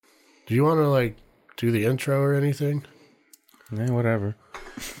Do you want to, like, do the intro or anything? Yeah, whatever.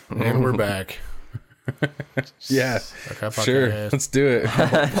 And we're back. Yeah, sure. Let's do it.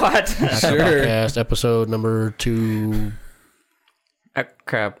 What? Sure. Podcast, episode number 2... A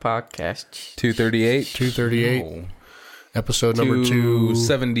crap podcast. 238. 238. Oh. Episode number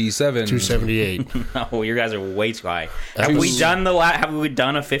 277. 278. Oh, you guys are way too high. Have we done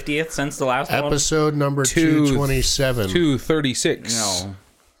a 50th since the last one? Episode number 227. 236. No.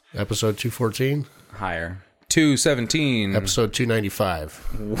 Episode 214. Higher. 217. Episode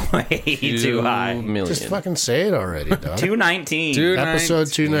 295. Way too high. Million. Just fucking say it already, dog. 219. Episode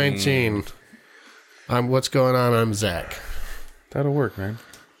 219. What's going on? I'm Zach. That'll work, man.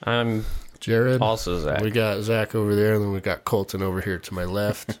 I'm Jared. also Zach. We got Zach over there, and then we got Colton over here to my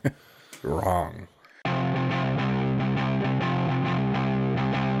left. Wrong.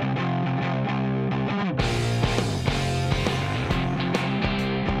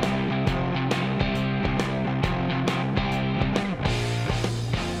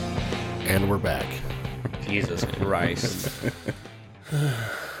 And we're back. Jesus Christ. All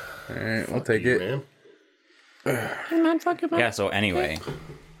right, we'll take it. Yeah, so anyway.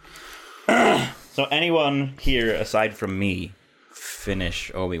 So anyone here, aside from me,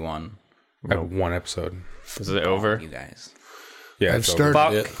 finish Obi-Wan? I have one episode. Is it over? You guys. Yeah, I've it's over.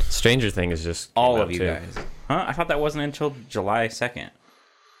 started Fuck it. Stranger Things is just all came of out you too. guys. Huh? I thought that wasn't until July 2nd.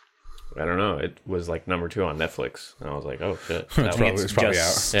 I don't know. It was like number 2 on Netflix, and I was like, oh shit. I think It's probably out.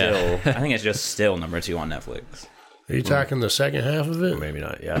 still. I think it's just still number 2 on Netflix. Are you talking the second half of it? Maybe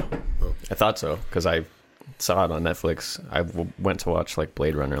not. Yeah, I thought so because I saw it on Netflix. I went to watch like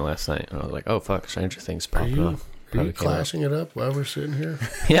Blade Runner last night, and I was like, oh fuck, Stranger Things Are popping you, up. are you Probably came out. classing it up while we're sitting here?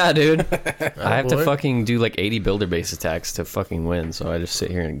 Yeah, dude. I have to Attaboy. fucking do like 80 builder base attacks to fucking win. So I just sit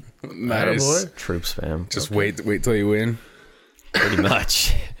here and Nice. Attaboy. troop spam. Just wait till you win. Pretty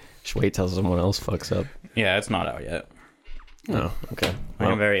much. Just wait till someone else fucks up. Yeah, it's not out yet. No, okay.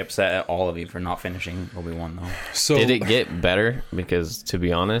 I'm very upset at all of you for not finishing Obi-Wan, though. So Did it get better? Because to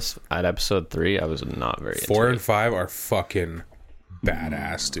be honest, at episode 3, I was not very 4 into and 5 are fucking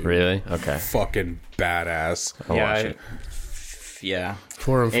badass, dude. it. Really? Okay. Fucking badass. I'll watch it. Yeah.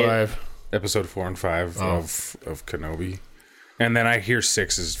 4 and 5. Episode 4 and 5 of Kenobi. And then I hear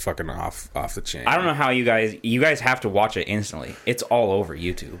 6 is fucking off the chain. I don't know how you guys have to watch it instantly. It's all over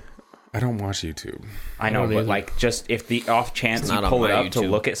YouTube. I don't watch YouTube. I know, don't but either. like, just if the off chance you not on pull it my up to YouTube.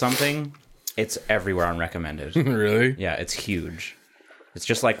 look at something, it's everywhere on recommended. Really? Yeah, it's huge. It's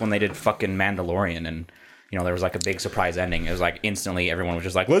just like when they did fucking Mandalorian and, you know, there was like a big surprise ending. It was like instantly everyone was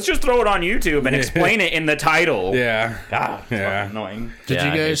just like, let's just throw it on YouTube and explain it in the title. Yeah. God, it's Yeah. fucking annoying. Did Yeah, you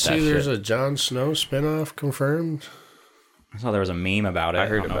I hate guys that see there's shit. a Jon Snow spinoff confirmed? I saw there was a meme about it. I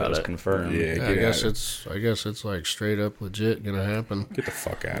heard don't know if about it was it. confirmed. Yeah, Yeah, I guess it's like straight up legit gonna happen. Get the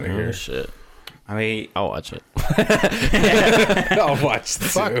fuck out of Oh, here. shit. I mean, I'll watch it. I'll watch the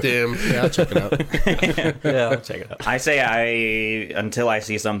Fuck them. Yeah, I'll check it out. Yeah, I'll check it out. I say until I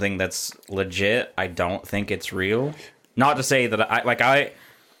see something that's legit, I don't think it's real. Not to say that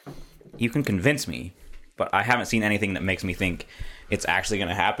you can convince me, but I haven't seen anything that makes me think it's actually going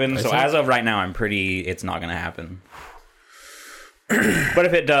to happen. So as of right now, it's not going to happen. But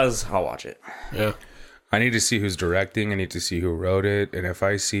if it does, I'll watch it. Yeah. I need to see who's directing. I need to see who wrote it. And if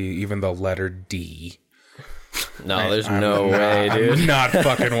I see even the letter D, No, there's no way, dude. I'm not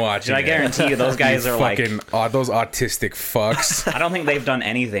fucking watching. I guarantee you those guys are like... fucking those autistic fucks. I don't think they've done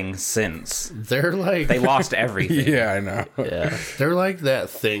anything since. They're like They lost everything. Yeah, I know. Yeah. they're like that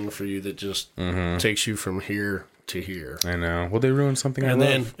thing for you that just takes you from here to here. I know. Well, they ruined something I And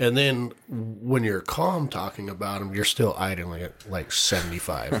love. then when you're calm talking about them, you're still idling at like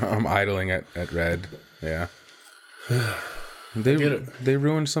 75. I'm idling at Red. Yeah. Get it. They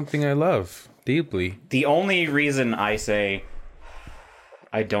ruined something I love deeply. The only reason I say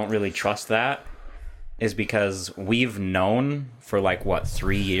I don't really trust that is because we've known for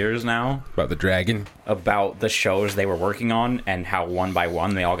 3 years now About the dragon. about the shows they were working on and how one by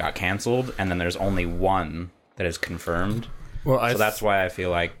one they all got canceled, and then there's only one that is confirmed. Well, So that's why I feel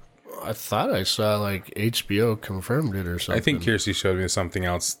like I thought I saw like HBO confirmed it or something. I think Kirsty showed me something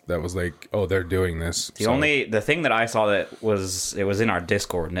else that was like, oh, they're doing this. the thing that I saw that was in our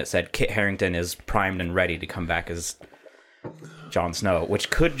Discord, and it said Kit Harington is primed and ready to come back as Jon Snow, which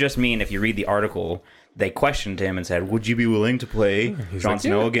could just mean if you read the article, they questioned him and said, would you be willing to play Jon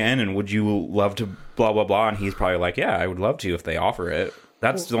Snow again, and would you love to blah blah blah, and he's probably like, yeah, I would love to if they offer it.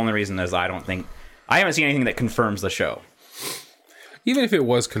 That's the only reason is I haven't seen anything that confirms the show. Even if it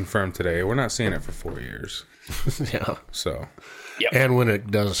was confirmed today, we're not seeing it for 4 years. Yeah. So And when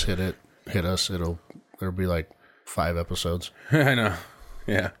it does hit us, there'll be like 5 episodes. I know.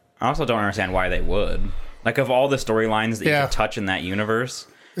 Yeah. I also don't understand why they would. Like, of all the storylines that you could touch in that universe,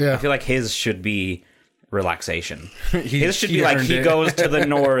 I feel like his should be relaxation. His should be like, he goes to the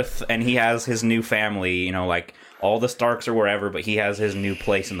north and he has his new family, you know, like all the Starks or wherever, but he has his new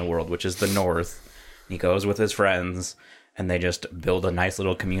place in the world, which is the north. He goes with his friends and they just build a nice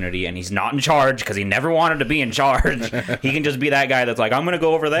little community, and he's not in charge because he never wanted to be in charge. He can just be that guy that's like, I'm going to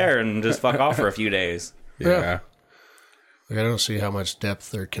go over there and just fuck off for a few days. Yeah. Like, I don't see how much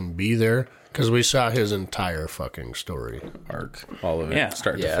depth there can be there, because we saw his entire fucking story Arc. All of it.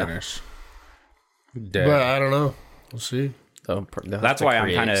 Start to finish. Dead. But I don't know. We'll see. That's why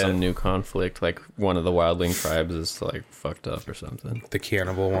I'm kind of some new conflict. Like one of the wildling tribes is like fucked up or something. The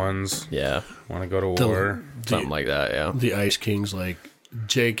cannibal ones. Yeah, want to go to war. Something like that. Yeah. The Ice King's like,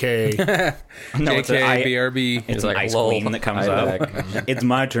 JK. No, JK, BRB. It's an ice queen that comes up. It's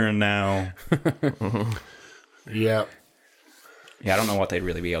my turn now. Yeah. Yeah, I don't know what they'd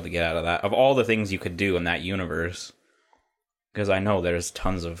really be able to get out of that. Of all the things you could do in that universe, because I know there's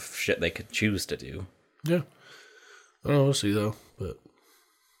tons of shit they could choose to do. Yeah. I don't know, we'll see, though. But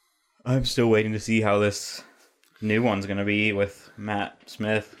I'm still waiting to see how this new one's going to be with Matt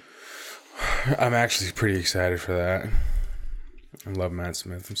Smith. I'm actually pretty excited for that. I love Matt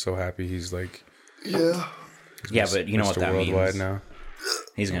Smith. I'm so happy he's like... Yeah. Yeah, but you know what that means. Now.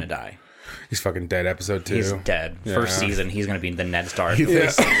 He's going to die. He's fucking dead episode 2. He's dead. Yeah. First season, he's going to be the Ned Stark. You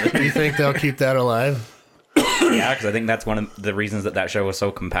think they'll keep that alive? Yeah, because I think that's one of the reasons that show was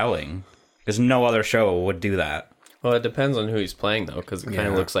so compelling. Because no other show would do that. Well, it depends on who he's playing, though, because it kind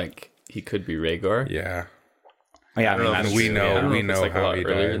of looks like he could be Rhaegar. Yeah. Yeah, I mean, we know like how he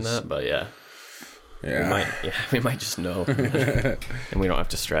earlier dies. Than that, but yeah. We might just know. And we don't have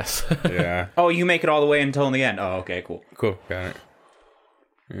to stress. Yeah. Oh, you make it all the way until the end. Oh, okay, cool. Cool, got it.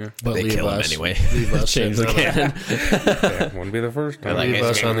 Yeah. But they kill him anyway. Leave us change the canon. Yeah, wouldn't be the first time. Leave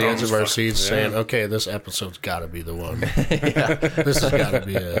us on the edge of our seats saying, okay, this episode's got to be the one. This has got to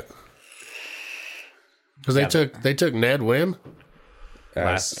be it. Because they took Ned when?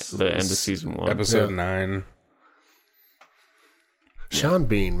 The end of season 1. Episode 9. Sean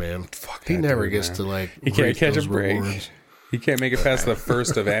Bean, man. Fuck, he never gets to, like, he can't catch a break. Rewards. He can't make it past the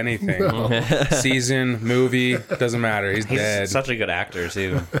first of anything. No. Season, movie, doesn't matter. He's dead. Such a good actor,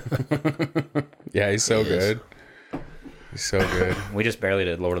 too. Yeah, he's so good. He's so good. We just barely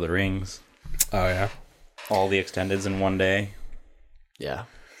did Lord of the Rings. Oh, yeah? All the extendeds in one day. Yeah.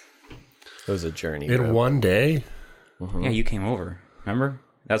 It was a journey. In one day? Mm-hmm. Yeah, you came over. Remember?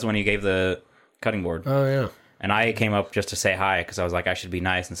 That's when you gave the cutting board. Oh, yeah. And I came up just to say hi, because I was like, I should be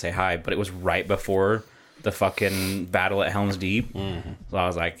nice and say hi. But it was right before the fucking battle at Helm's Deep. Mm-hmm. So I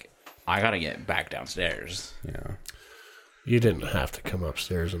was like, I gotta get back downstairs. Yeah. You didn't have to come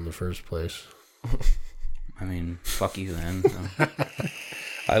upstairs in the first place. I mean, fuck you then. So.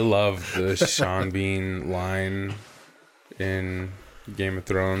 I love the Sean Bean line in Game of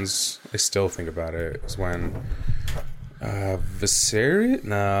Thrones. I still think about it. It was when Viserys?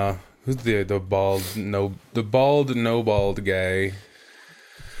 No. Who's the bald guy?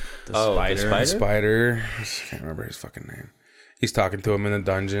 The spider. I can't remember his fucking name. He's talking to him in the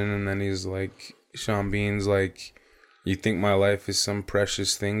dungeon, and then he's like, Sean Bean's like, you think my life is some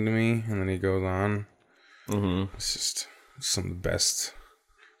precious thing to me? And then he goes on. Mm-hmm. It's just some of the best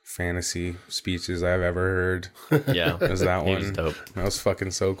fantasy speeches I've ever heard. Yeah. Was that one. Was dope. That was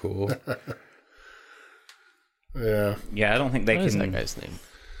fucking so cool. Yeah. Yeah, I don't think they what can... What is that guy's name?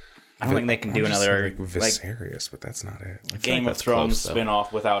 I don't think they can do another like Viserys, but that's not it. Game of Thrones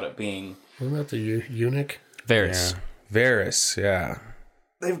spin-off without it being... Wasn't that the eunuch? Varys. Yeah. Varys, yeah.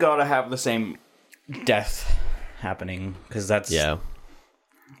 They've got to have the same death happening, because that's... Yeah.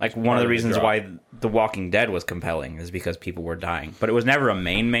 Like, one of the reasons why The Walking Dead was compelling is because people were dying. But it was never a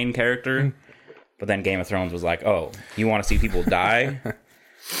main character. But then Game of Thrones was like, oh, you want to see people die? I'll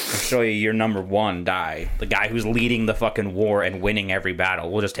show you your number one die. The guy who's leading the fucking war and winning every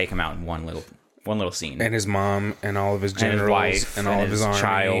battle. We'll just take him out in one little scene. And his mom and all of his generals and his wife and all of his army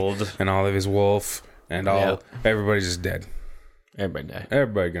child and all of his wolf and all everybody's just dead. Everybody die.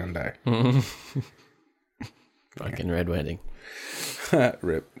 Everybody gonna die. Fucking Red Wedding.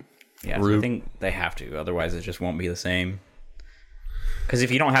 Rip. Yeah, so I think they have to. Otherwise, it just won't be the same. Because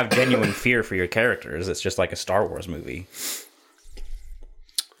if you don't have genuine fear for your characters, it's just like a Star Wars movie.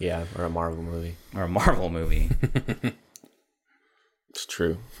 Yeah, or a Marvel movie. Or a Marvel movie. It's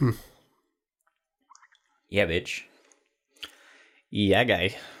true. Yeah, bitch. Yeah,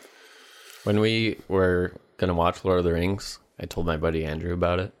 guy. When we were going to watch Lord of the Rings, I told my buddy Andrew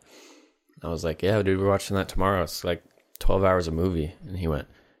about it. I was like, yeah, dude, we're watching that tomorrow. It's like 12 hours of movie. And he went,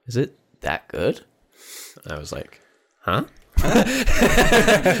 is it that good? And I was like, huh?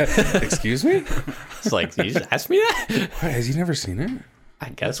 Excuse me? It's like, you just asked me that? What, has he never seen it? I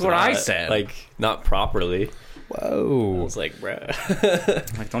guess That's what I not. said. Like, not properly. I Whoa. was like,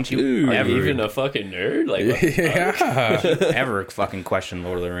 bruh. Like, don't you Dude. Are ever, you even a fucking nerd? Like, what the Yeah. ever fucking question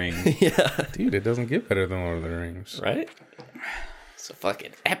Lord of the Rings? fuck? Yeah. Dude, it doesn't get better than Lord of the Rings. Right? It's a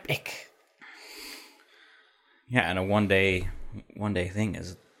fucking epic. Yeah, and a one day thing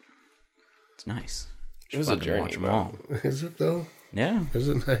is it's nice. It was a Fucking journey, watch 'em bro. all. Is it though? Yeah, Is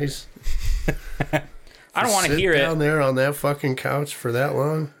it nice? I don't want to Sit hear down it. there on that fucking couch for that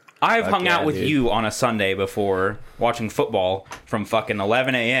long. I've Fuck hung out yeah, with dude. you on a Sunday before watching football from fucking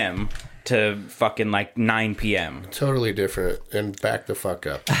 11 a.m. to fucking like 9 p.m. Totally different. And back the fuck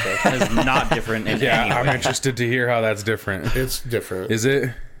up. That is not different in Yeah, any I'm way. interested to hear how that's different. It's different. Is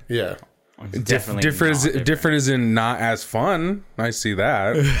it? Yeah. It's definitely different, not is, different as in not as fun. I see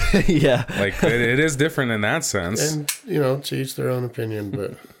that. Yeah. Like, it is different in that sense. And, you know, to each their own opinion,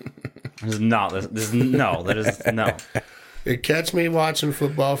 but This is not. This is no. That is no. it catch me watching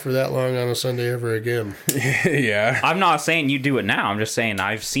football for that long on a Sunday ever again. Yeah. I'm not saying you do it now. I'm just saying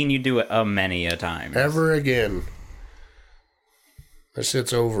I've seen you do it many a time. Ever again. That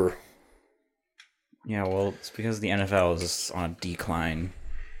shit's over. Yeah, well, it's because the NFL is on a decline.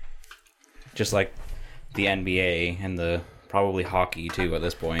 Just like the NBA and the probably hockey too at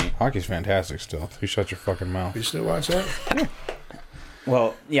this point. Hockey's fantastic still. You shut your fucking mouth. You still watch that?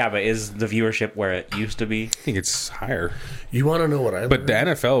 Well, yeah, but is the viewership where it used to be? I think it's higher. You want to know what I But the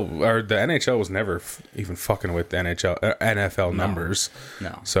NFL or the NHL was never even fucking with the NFL numbers.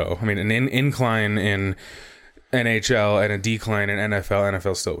 No. So, I mean, an incline in NHL and a decline in NFL,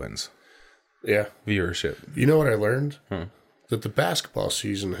 NFL still wins Yeah. viewership. You know what I learned? That the basketball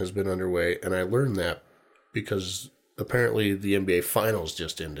season has been underway, and I learned that because apparently the NBA Finals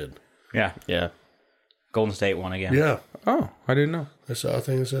just ended. Yeah. Yeah. Golden State won again. Yeah. Oh, I didn't know. I saw a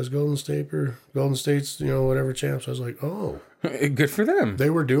thing that says Golden State's, you know, whatever champs. I was like, oh, Good for them. they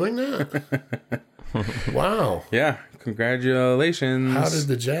were doing that? Wow. Yeah, congratulations. How did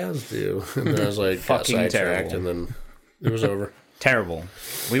the Jazz do? And then I was like, got Fucking sidetracked, terrible. and then it was over. Terrible.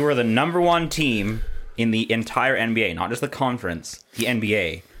 We were the number one team in the entire NBA, not just the conference, the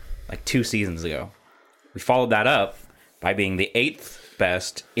NBA, like 2 seasons ago. We followed that up by being the 8th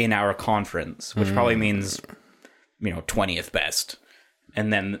best in our conference, which probably means, 20th best.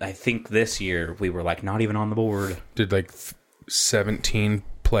 And then I think this year we were like not even on the board. Did like 17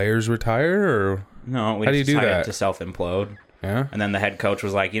 players retire or No, we How do you just do decided that? to self-implode. yeah? And then the head coach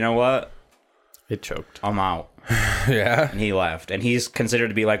was like, you know what? It choked. I'm out. Yeah. And he left. And he's considered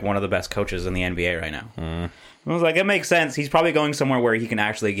to be like one of the best coaches in the NBA right now. I was like, it makes sense. He's probably going somewhere where he can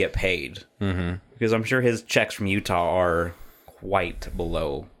actually get paid. Mm-hmm. Because I'm sure his checks from Utah are quite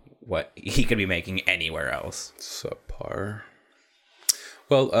below what he could be making anywhere else. Subpar.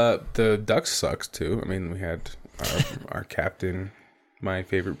 Well, the Ducks sucks too. I mean, we had our captain, my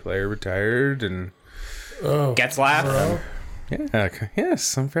favorite player, retired, and Getzlaff? yeah,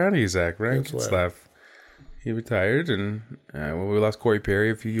 yes, I'm proud of you, Zach. Right, Getzlaff. He retired, and we lost Corey Perry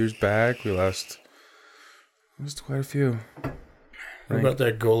a few years back. We lost quite a few. What about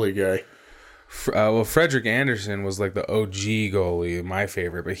that goalie guy? Well, Frederick Anderson was like the OG goalie, my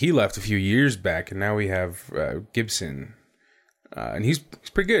favorite, but he left a few years back, and now we have Gibson, and he's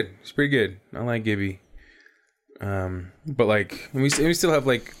pretty good. He's pretty good. I like Gibby. But like, we still have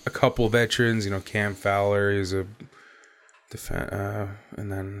like a couple veterans. Cam Fowler is a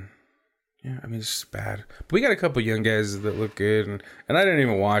and then yeah, I mean it's just bad. But we got a couple young guys that look good, and I didn't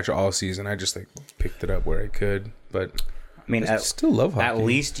even watch all season. I just like picked it up where I could, but. I mean, I still love hockey. At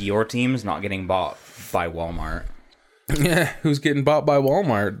least your team's not getting bought by Walmart. Yeah, who's getting bought by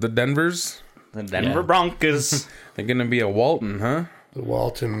Walmart? The Denvers? The Denver Broncos. They're going to be a Walton, huh? The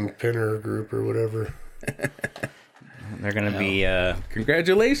Walton Pinner Group or whatever. They're going to be...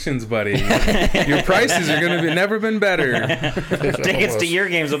 Congratulations, buddy. Your prices are going to be never been better. tickets to your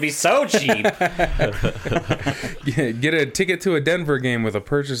games will be so cheap. Get a ticket to a Denver game with a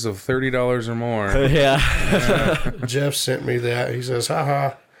purchase of $30 or more. Yeah. Jeff sent me that. He says,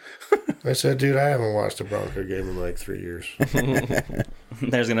 haha. I said, dude, I haven't watched a Bronco game in like 3 years.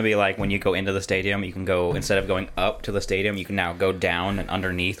 There's going to be like when you go into the stadium, you can go, instead of going up to the stadium, you can now go down, and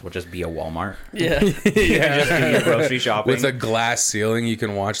underneath will just be a Walmart. Yeah. You can just do your grocery shopping. With a glass ceiling, you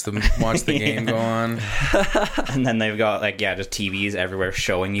can watch the game go on. And then they've got like, just TVs everywhere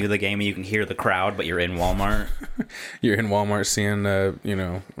showing you the game, and you can hear the crowd, but you're in Walmart. You're in Walmart seeing,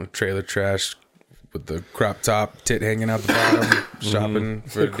 trailer trash with the crop top tit hanging out the bottom, shopping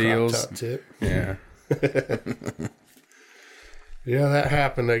for deals. Crop top tip. Yeah. Yeah, that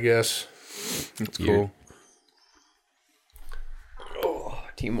happened, I guess. It's cool.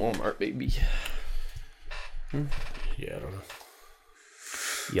 Team Walmart, baby. Yeah, I don't know.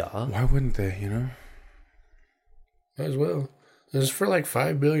 Yeah. Why wouldn't they, Might as well. It's for like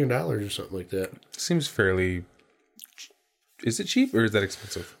 $5 billion or something like that. Seems fairly... Is it cheap or is that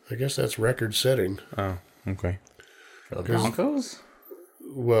expensive? I guess that's record setting. Oh, okay. For the Broncos?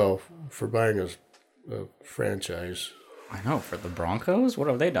 Well, for buying a franchise. I know, for the Broncos? What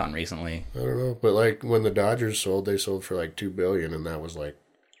have they done recently? I don't know. But like when the Dodgers sold, they sold for like $2 billion, and that was like,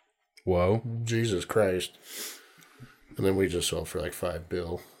 Whoa. Jesus Christ. And then we just sold for like $5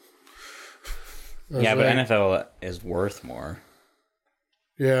 billion. Yeah, but like, NFL is worth more.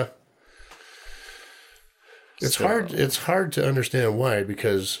 Yeah. It's So- hard. It's hard to understand why,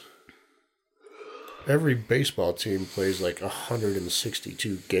 because every baseball team plays like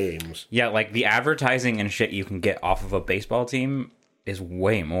 162 games. Yeah, like the advertising and shit you can get off of a baseball team is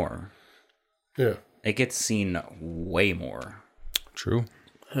way more. Yeah. It gets seen way more. True.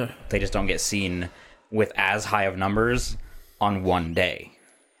 They just don't get seen with as high of numbers on one day.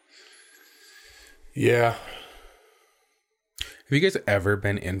 Yeah. Have you guys ever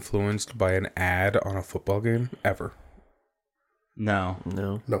been influenced by an ad on a football game? Ever? No.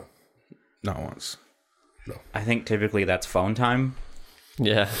 No. No. Not once. I think typically that's phone time.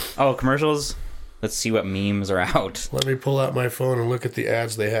 Yeah. Oh, commercials? Let's see what memes are out. Let me pull out my phone and look at the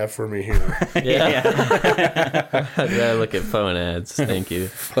ads they have for me here. Yeah. I gotta look at phone ads. Thank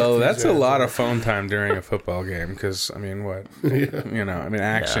you. Well, that's a lot of phone time during a football game because, I mean, what?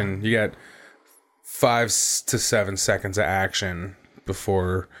 Action. You got 5 to 7 seconds of action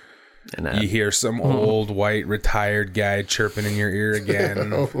before you hear some old white retired guy chirping in your ear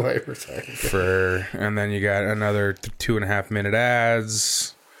again. Oh, white retired. And then you got another 2.5 minute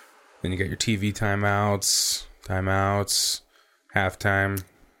ads. Then you got your TV timeouts, halftime,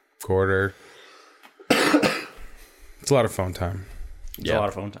 quarter. It's a lot of phone time. It's a lot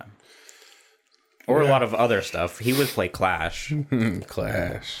of phone time. Or a lot of other stuff. He would play Clash.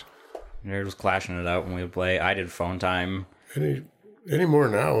 Clash. Nerd was clashing it out when we would play. I did phone time. Any more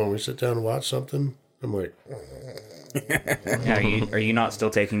now when we sit down and watch something, I'm like, Yeah, are you not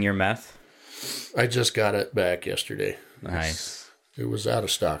still taking your meth? I just got it back yesterday. Nice. It was out of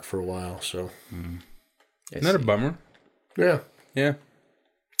stock for a while, so. Isn't that a bummer? Yeah. Yeah.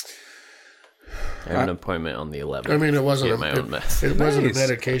 I have an appointment on the 11th. I mean, it wasn't Get my own meth. It wasn't a Nice.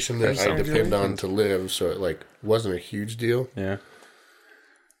 medication that I sounds depend really on to live, so it like wasn't a huge deal. Yeah.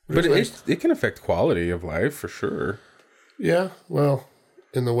 But it can affect quality of life for sure. Yeah, well,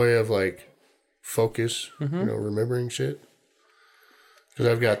 in the way of like focus, remembering shit. Because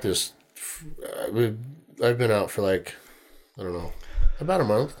I've got this. I've been out for like, I don't know, about a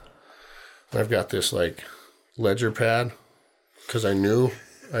month. I've got this like ledger pad because I knew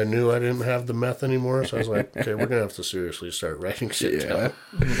I didn't have the meth anymore, so I was like, okay, we're gonna have to seriously start writing shit down.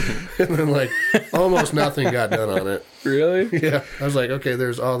 And then like almost nothing got done on it. Really? Yeah, I was like, okay,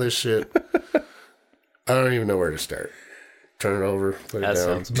 there's all this shit. I don't even know where to start. Turn it over, put it That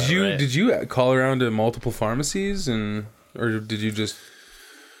down. sounds about right. Did you call around to multiple pharmacies or did you just?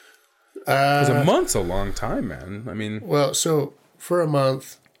 Because a month's a long time, man. I mean, Well, so for a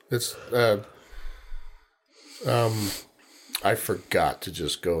month, it's I forgot to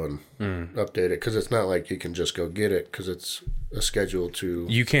just go and update it because it's not like you can just go get it because it's a schedule to.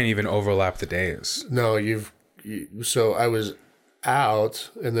 you can't even overlap the days. No, so I was out,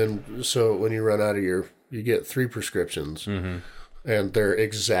 and then so when you run out of you get 3 prescriptions, and they're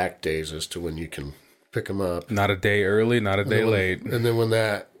exact days as to when you can pick them up. Not a day early, not a day late. And then when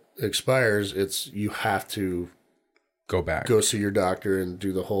that expires, you have to Go back. go see your doctor and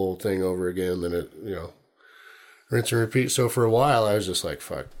do the whole thing over again. Then it, rinse and repeat. So for a while, I was just like,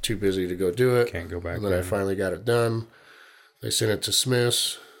 fuck, too busy to go do it. Can't go back And then I in. finally got it done. They sent it to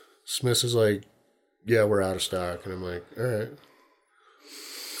Smith's. Smith's is like, yeah, we're out of stock. And I'm like, all right.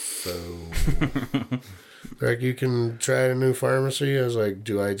 So, they're like, you can try a new pharmacy. I was like,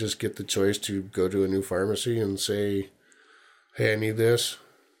 do I just get the choice to go to a new pharmacy and say, hey, I need this?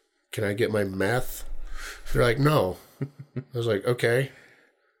 Can I get my meth? They're like, no. I was like, okay.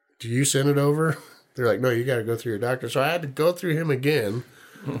 Do you send it over? They're like, no, you got to go through your doctor. So I had to go through him again.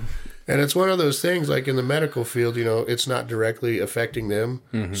 And it's one of those things, like in the medical field, it's not directly affecting them.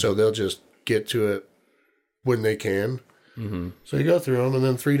 So they'll just get to it when they can. So you go through them, and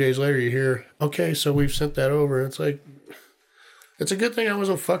then 3 days later you hear, okay, so we've sent that over. And it's like, it's a good thing I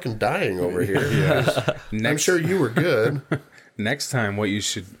wasn't fucking dying over here. I'm sure you were good. Next time, what you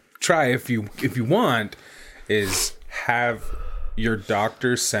should try if you want is have your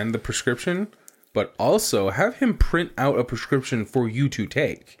doctor send the prescription, but also have him print out a prescription for you to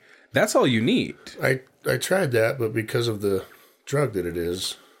take. That's all you need. I tried that, but because of the drug that it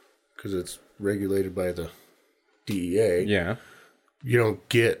is, because it's regulated by the DEA, Yeah. you don't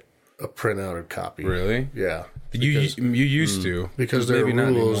get a printout copy. Really? Yeah. You used to. Because there are Maybe not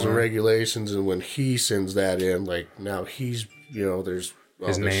rules and anymore. regulations, and when he sends that in, like, now he's, there's all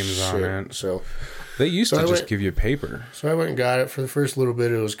His this name's on shit. it. So They used So to I just went- give you paper. So I went and got it. For the first little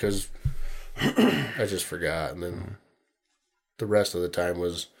bit, it was because I just forgot. And then the rest of the time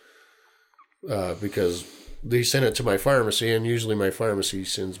was because they sent it to my pharmacy, and usually my pharmacy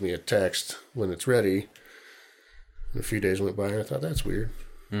sends me a text when it's ready. And a few days went by, and I thought, that's weird.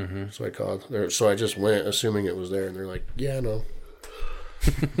 Mm-hmm. So I called. So I just went, assuming it was there, and they're like, yeah, no.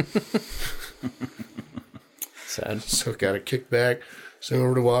 Sad. So got it kicked back, sent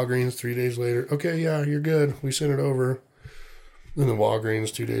over to Walgreens 3 days later. Okay, yeah, you're good. We sent it over. Then the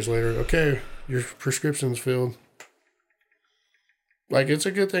Walgreens 2 days later. Okay, your prescription's filled. Like, it's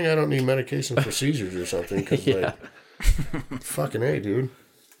a good thing I don't need medication for seizures or something. Cause Yeah. like, fucking A, dude.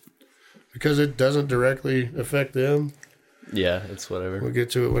 Because it doesn't directly affect them. Yeah, it's whatever. We'll get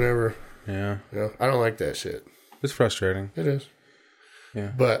to it whenever. Yeah. I don't like that shit. It's frustrating. It is.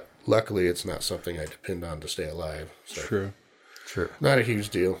 Yeah. But luckily, it's not something I depend on to stay alive. So True. True. not a huge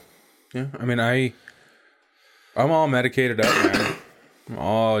deal. Yeah. I mean, I'm all medicated up, man. I'm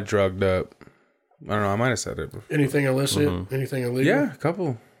all drugged up. I don't know. I might have said it before. Anything illicit? Anything illegal? Yeah, a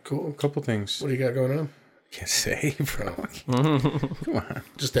couple Cool. things. What do you got going on? Can't say, bro. Come on.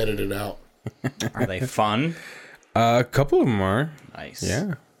 Just edit it out. Are they fun? A couple of them are. Nice.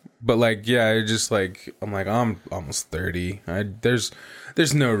 Yeah. But like, yeah, I just like, I'm like, I'm almost 30. There's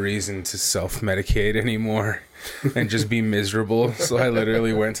no reason to self-medicate anymore and just be miserable. So I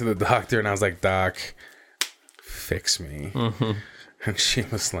literally went to the doctor and I was like, Doc, fix me. And she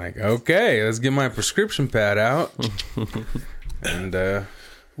was like, okay, let's get my prescription pad out. And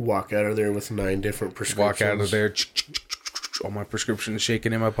Walk out of there with 9 different prescriptions. walk out of there, all my prescriptions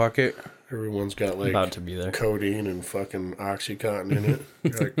shaking in my pocket. Everyone's got like About to be there. codeine and fucking Oxycontin in it.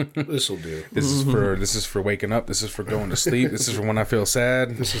 You're like, this'll do. This is for waking up. This is for going to sleep. This is for when I feel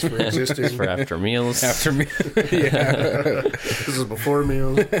sad. This is for existing. For after meals. After me, yeah. This is before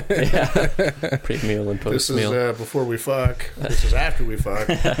meals. Pre-meal and This is post-meal. before we fuck. This is after we fuck.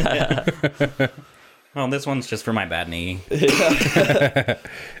 Well, this one's just for my bad knee.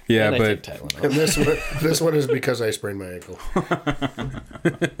 Yeah, And I but take Tylenol. And this one is because I sprained my ankle.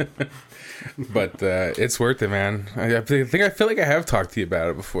 it's worth it, man. I feel like I have talked to you about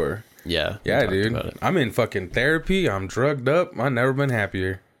it before. Yeah. we Yeah, talked dude. about it. I'm in fucking therapy. I'm drugged up. I've never been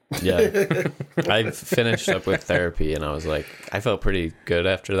happier. Yeah. I finished up with therapy and I was like, I felt pretty good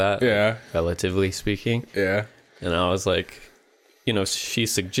after that. Yeah, Relatively speaking. yeah. And I was like, she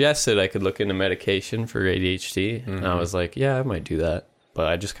suggested I could look into medication for ADHD. And I was like, yeah, I might do that. But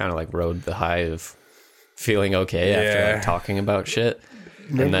I just kind of like rode the high of feeling okay after Yeah. like talking about shit.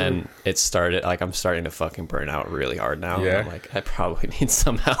 And then it started, like, I'm starting to fucking burn out really hard now. Yeah. And I'm like, I probably need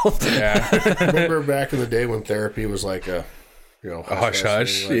some help. Yeah. Remember back in the day when therapy was like a, Hush,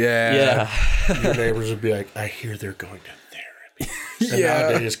 hush. thing, like, Yeah. Your neighbors would be like, I hear they're going to therapy. And Yeah.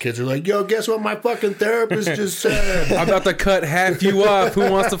 nowadays kids are like, yo, guess what my fucking therapist just said? I'm about to cut half you off.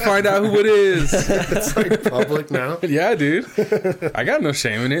 Who wants to find out who it is? It's like public now. Yeah, dude. I got no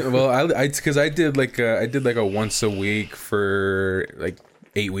shame in it. Well, because I did like a once a week for like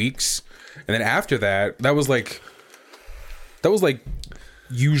 8 weeks, and then after that, that was like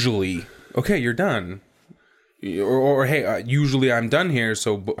usually okay. You're done. Or hey, usually I'm done here.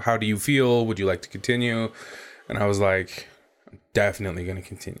 So how do you feel? Would you like to continue? And I was like, I'm definitely going to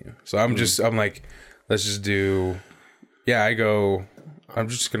continue. So I'm like, let's just do. Yeah, I'm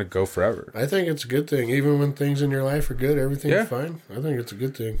just going to go forever. I think it's a good thing. Even when things in your life are good, everything's Yeah. fine. I think it's a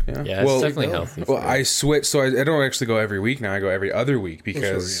good thing. Yeah, it's definitely healthy. Well, I switched, so I don't actually go every week now. I go every other week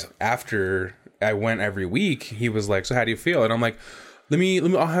because after I went every week, he was like, "So how do you feel?" And I'm like, "Let me.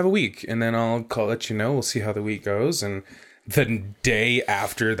 I'll have a week, and then I'll let you know. We'll see how the week goes." And the day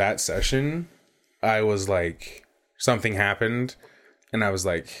after that session, I was like, something happened, and I was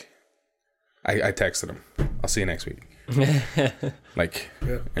like, I texted him, "I'll see you next week." Like,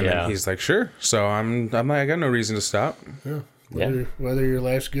 and then he's like, "Sure." So I'm like, I got no reason to stop. Yeah. Whether your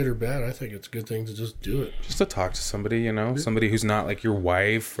life's good or bad, I think it's a good thing to just do it. Just to talk to somebody, somebody who's not like your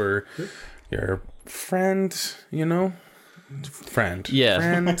wife or your friend, friend. Yeah.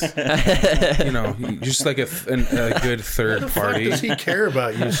 Friend. Just like a good third Why party. does he care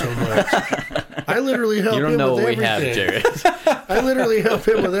about you so much? I literally help You don't him know with what we have, everything. Jared. I literally help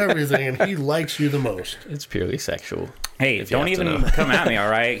him with everything, and he likes you the most. It's purely sexual. Hey, if you don't have to even know. come at me, all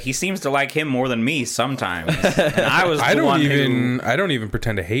right? He seems to like him more than me sometimes. And I was the I one I don't even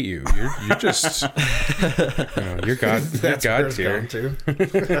pretend to hate you. You're just, you're God. You're God tier.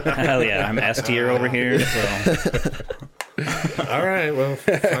 Hell yeah, I'm S tier over here. So. All right, well,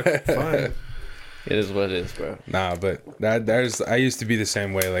 fine. It is what it is, bro. Nah, but I used to be the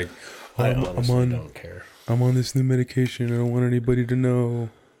same way. Like, I honestly don't care. I'm on this new medication. I don't want anybody to know.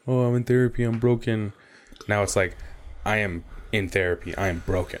 Oh, I'm in therapy. I'm broken. Now it's like, I am in therapy. I am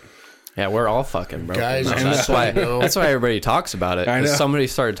broken. Yeah, we're all fucking broken. Guys, No, just that's why everybody talks about it. I know. Because somebody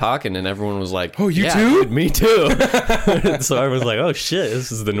started talking and everyone was like, Oh, you yeah, too? dude, me too. So I was like, oh shit,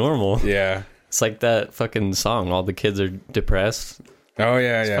 this is the normal. Yeah. It's like that fucking song. All the kids are depressed. Oh,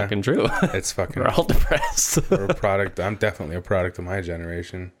 yeah, It's yeah. fucking true. It's fucking... We're all depressed. We're a product. I'm definitely a product of my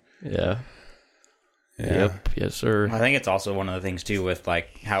generation. Yeah. Yeah. Yep. Yes, sir. I think it's also one of the things too with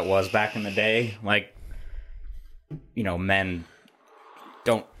like how it was back in the day. Like, men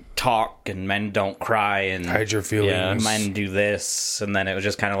don't talk and men don't cry and Hide your feelings. Yeah. men do this, and then it was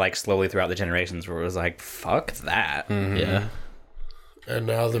just kind of like slowly throughout the generations where it was like, fuck that. Yeah. And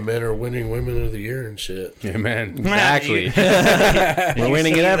now the men are winning Women of the Year and shit. Yeah, man. Exactly. We're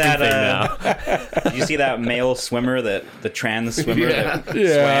winning at everything now. Did you see that male swimmer, the trans swimmer that swam,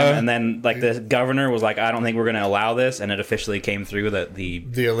 Yeah. and then like the governor was like, I don't think we're going to allow this, and it officially came through that the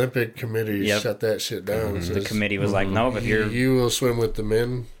Olympic Committee Yep. shut that shit down. It says, committee was like, no, if you're you will swim with the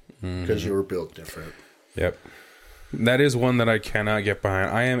men because you were built different. Yep. That is one that I cannot get behind.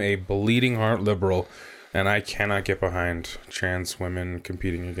 I am a bleeding heart liberal, and I cannot get behind trans women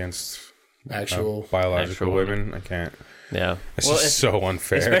competing against Actual biological Actual women. I can't. Yeah. It's Well, just so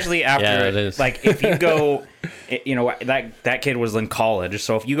unfair. especially after Yeah, it is. like if you go that kid was in college,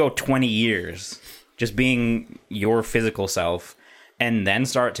 so if you go 20 years just being your physical self and then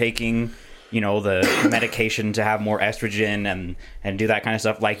start taking the medication to have more estrogen and do that kind of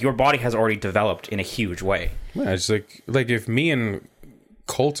stuff, like your body has already developed in a huge way. Yeah, it's like if me and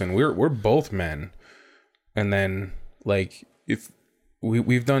Colton, we're both men, and then like if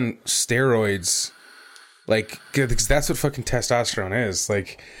we've done steroids, like because that's what fucking testosterone is.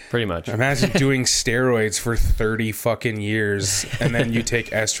 Like, Pretty much. imagine doing steroids for 30 fucking years, and then you take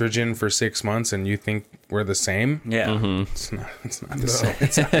estrogen for 6 months, and you think we're the same. Yeah. It's not the same.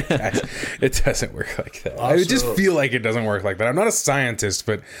 It's not like that. It doesn't work like that. I Also- just feel like it doesn't work like that. I'm not a scientist,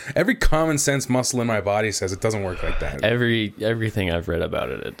 but every common sense muscle in my body says it doesn't work like that. Everything I've read about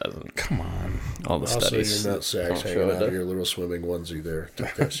it, it doesn't. Come on. All the Also, studies. your nut sacks don't show hanging it, out though. of your little swimming onesie there.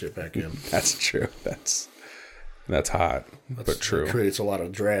 Tuck that shit back in. That's true. That's hot, but true. It creates a lot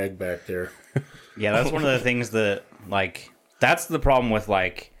of drag back there. Yeah, that's one of the things that, like, that's the problem with,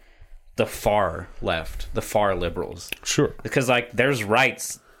 like, the far left, the far liberals. Sure. Because, like, there's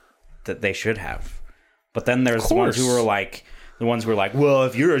rights that they should have. But then there's the ones who are, like, well,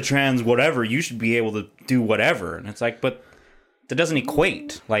 if you're a trans whatever, you should be able to do whatever. And it's like, but that doesn't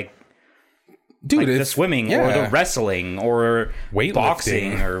equate. Like, Dude, the swimming or the wrestling or Weightlifting.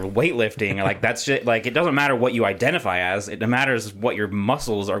 boxing or weightlifting. Like, that's shit. Like, it doesn't matter what you identify as. It matters what your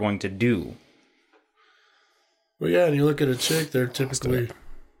muscles are going to do. Well, yeah, and you look at a chick, they're typically...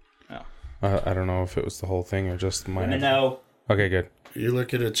 I don't know if it was the whole thing or just my... No. Okay, good. You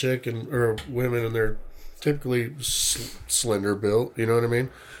look at a chick or women, and they're typically slender built. You know what I mean?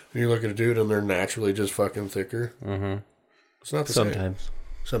 And you look at a dude, and they're naturally just fucking thicker. Mm-hmm. It's not the same.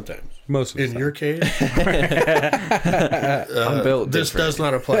 Sometimes. Most of the In time. your case, I'm built this different. does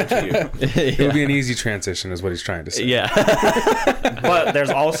not apply to you. It would be an easy transition, is what he's trying to say. Yeah. But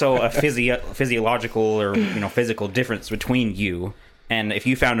there's also a physiological or physical difference between you and if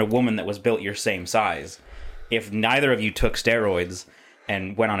you found a woman that was built your same size. If neither of you took steroids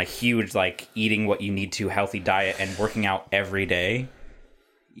and went on a huge like eating what you need to healthy diet and working out every day,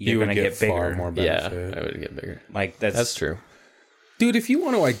 you're would gonna get far bigger. more Yeah, benefit. I would get bigger. Like That's true. Dude, if you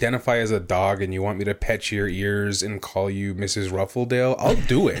want to identify as a dog and you want me to pet your ears and call you Mrs. Ruffledale, I'll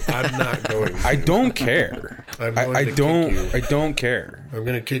do it. I'm not going to. I don't care. I'm going I to don't. kick you. I don't care. I'm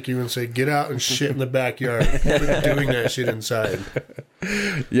going to kick you and say, get out and shit in the backyard. Quit doing that shit inside.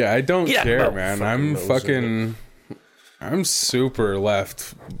 Yeah, I don't Yeah, care, no man. I'm I'm super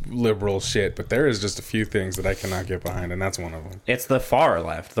left liberal shit, but there is just a few things that I cannot get behind, and that's one of them. It's the far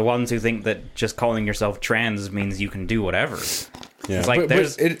left, the ones who think that just calling yourself trans means you can do whatever. Yeah, It's like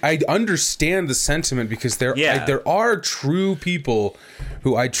I understand the sentiment because there are true people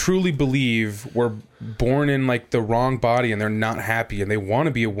who I truly believe were born in like the wrong body and they're not happy and they want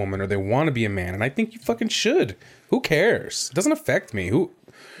to be a woman or they want to be a man, and I think you fucking should. Who cares? It doesn't affect me.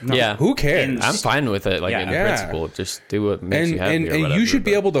 Yeah. Who cares? I'm fine with it. Like in principle, just do what makes you happy. And you should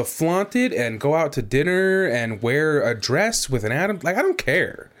be able to flaunt it and go out to dinner and wear a dress with an Adam. Like, I don't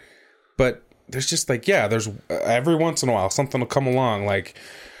care. But there's just like, there's every once in a while something will come along like,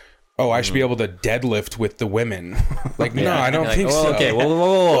 oh, I should be able to deadlift with the women. Like, no, I don't think so. Okay,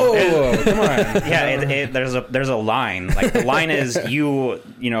 whoa. Come on. Yeah, there's a line. Like, the line is you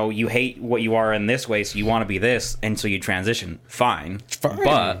hate what you are in this way, so you want to be this, and so you transition. Fine.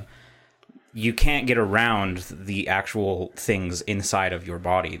 But you can't get around the actual things inside of your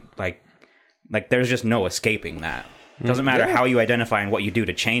body. Like there's just no escaping that. It doesn't matter how you identify and what you do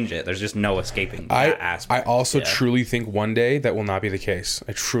to change it. There's just no escaping that aspect. I also truly think one day that will not be the case.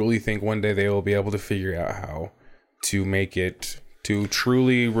 I truly think one day they will be able to figure out how to make it to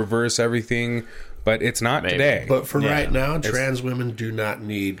truly reverse everything, but it's not today. But for right now, trans women do not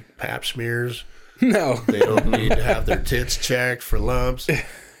need pap smears. No. They don't need to have their tits checked for lumps.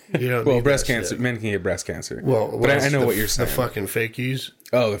 You don't need breast that cancer. shit. Men can get breast cancer. But I know what you're saying. The fucking fakies.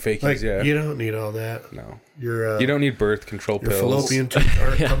 Oh, the fakies, Like, yeah. you don't need all that. No. You don't need birth control Your pills. fallopian tubes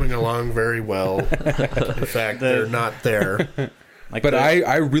aren't coming along very well. In fact, they're not there. But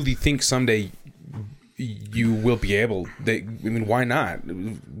I really think someday you will be able. Why not?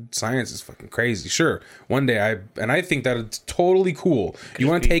 Science is fucking crazy. Sure, one day I think that it's totally cool. You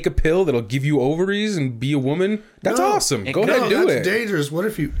want to take a pill that'll give you ovaries and be a woman? That's awesome. Go ahead and do it. That's dangerous. What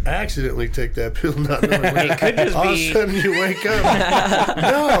if you accidentally take that pill not knowing? It could just all be. of a sudden you wake up.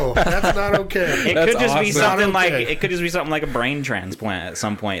 No, that's not okay. It could just be awesome. something Not okay. like it could just be something like a brain transplant at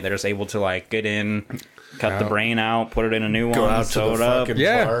some point. They're just able to like get in, cut the brain out, put it in a new Go one, out to sew the it up. fucking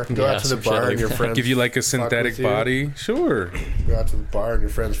bar. Go out to the some bar shit and like your that. friends Give you like a synthetic with you. body. Sure. Go out to the bar and your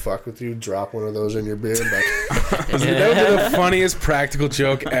friends fuck with you. Drop one of those in your beer. Like, That would be the funniest practical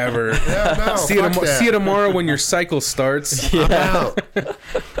joke ever. no, See you tomorrow when your cycle starts. I'm out.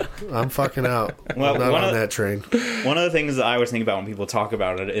 I'm fucking out. Well, I'm not one on of- that train. One of the things that I always think about when people talk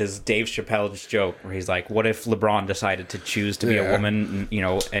about it is Dave Chappelle's joke, where he's like, "What if LeBron decided to choose to be a woman,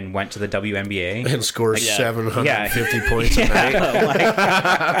 and went to the WNBA And scores 750 points a night.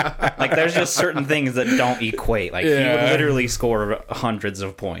 like, there's just certain things that don't equate. Like, he would literally score hundreds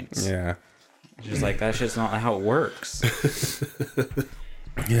of points. Yeah. It's just like, that's just not how it works.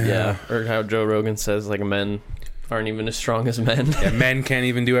 Yeah, or how Joe Rogan says, like, men aren't even as strong as men. Yeah, men can't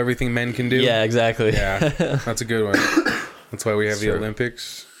even do everything men can do. Yeah, exactly. Yeah, that's a good one. That's why we have the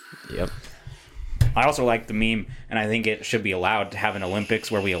Olympics. Yep. I also like the meme, and I think it should be allowed to have an Olympics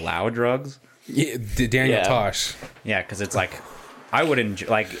where we allow drugs. Yeah, Daniel Yeah. Tosh. Yeah, because it's like, I would enjoy,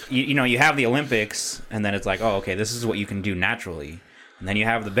 like, you have the Olympics, and then it's like, oh, okay, this is what you can do naturally. And then you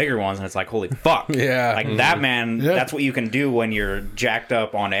have the bigger ones, and it's like, holy fuck. Yeah. Like, that man, that's what you can do when you're jacked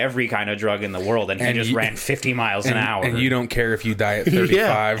up on every kind of drug in the world, and he just ran 50 miles an hour. And you don't care if you die at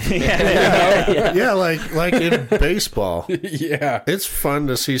 35. Yeah, like in baseball. Yeah. It's fun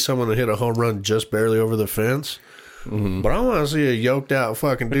to see someone hit a home run just barely over the fence. But I want to see a yoked out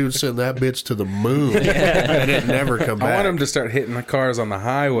fucking dude send that bitch to the moon and it never come back. I want him to start hitting the cars on the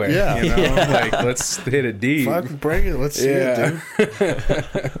highway. Yeah. You know? Like, let's hit it deep. Fucking bring it. Let's see it,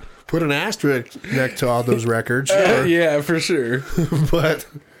 dude. Put an asterisk next to all those records. Sure. Yeah, for sure. But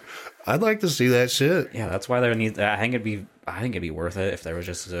I'd like to see that shit. Yeah, that's why there needs. I think it'd be worth it if there was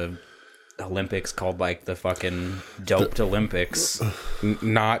just a Olympics called like the fucking doped Olympics.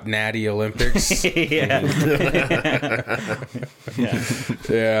 Not natty Olympics. Yeah.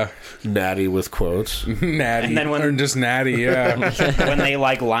 Yeah. Natty with quotes. Natty. And then when- or just natty, yeah. When they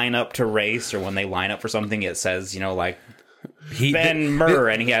like line up to race or when they line up for something, it says like Ben Murr,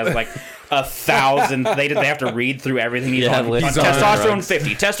 and he has like 1,000. They have to read through everything. He's on he's on testosterone drugs.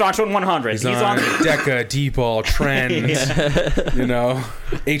 50, testosterone 100. He's on Deca, D-ball, Trend, HGH,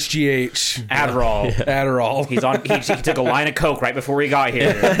 Adderall. Adderall. He took a line of coke right before he got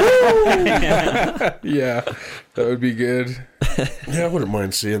here. Yeah, that would be good. Yeah, I wouldn't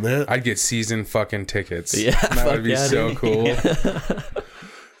mind seeing that. I'd get season fucking tickets. Yeah, That would be fuck yeah, so dude. cool.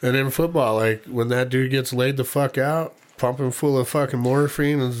 And in football, like when that dude gets laid the fuck out, pumping full of fucking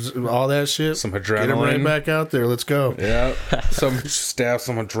morphine and all that shit. Some Get him adrenaline. right back out there. Let's go. Yeah, some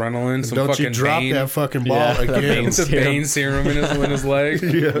adrenaline, some Don't fucking you drop Bane. that fucking ball Yeah, that again. It's a Bane serum in his leg.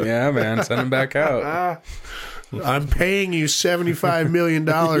 Yeah, man, send him back out. I'm paying you $75 million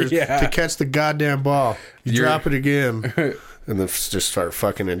Yeah. to catch the goddamn ball. You drop it again. And then just start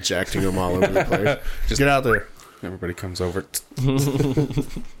fucking injecting them all over the place. Just get out there. Everybody comes over.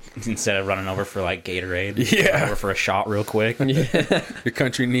 Instead of running over for like Gatorade, Yeah. run over for a shot real quick. Your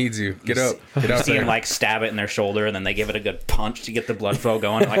country needs you. Get up. Get You out see there. him like stab it in their shoulder, and then they give it a good punch to get the blood flow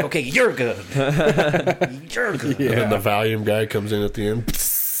going. Like, okay, you're good. You're good. And then the Valium guy comes in at the end.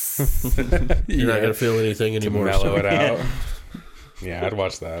 You're not going to feel anything to anymore. mellow it out. Yeah, I'd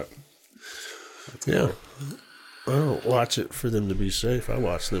watch that. Yeah. I don't watch it for them to be safe. I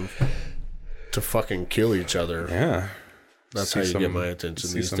watch them to fucking kill each other. Yeah. That's how you get my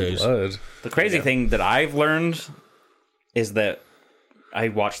attention these days. Blood. The crazy thing that I've learned is that I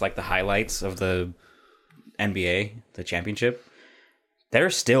watched like the highlights of the NBA, the championship. They're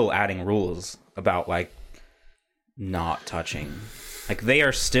still adding rules about like not touching. Like they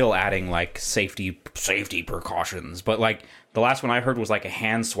are still adding like safety precautions. But like the last one I heard was like a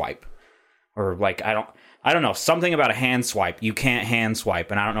hand swipe, or like I don't know, something about a hand swipe. You can't hand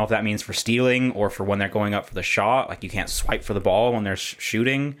swipe, and I don't know if that means for stealing or for when they're going up for the shot. Like you can't swipe for the ball when they're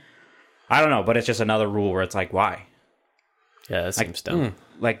shooting. I don't know, but it's just another rule where it's like, why? Yeah, that seems dumb.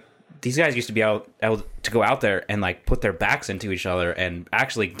 Like these guys used to be able to go out there and like put their backs into each other and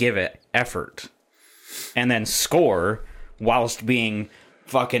actually give it effort, and then score whilst being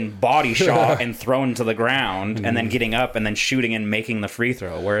fucking body shot and thrown to the ground, and then getting up and then shooting and making the free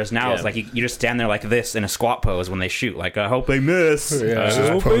throw. Whereas now it's like you just stand there like this in a squat pose when they shoot. Like, I hope they miss. Yeah,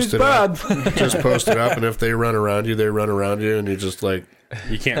 just post it up. Just post it up, and if they run around you, they run around you, and you just like...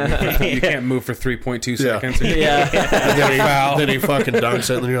 You can't move for 3.2 seconds. Yeah. And then he fucking dunks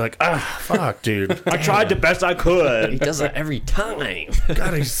it, and then you're like, fuck, dude. I tried the best I could. He does that every time.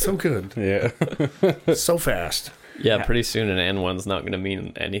 God, he's so good. Yeah. So fast. Yeah, pretty soon an N1's not going to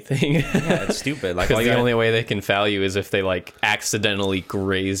mean anything. Yeah, it's stupid. Like, Because the only way they can foul you is if they, like, accidentally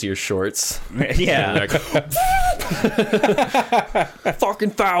graze your shorts. Yeah.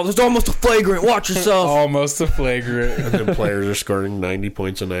 Fucking foul. There's almost a flagrant. Watch yourself. Almost a flagrant. And then players are scoring 90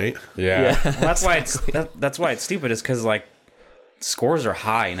 points a night. Yeah. Well, that's why it's stupid, is because, like, scores are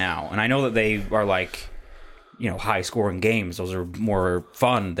high now. And I know that they are, like, you know, high-scoring games. Those are more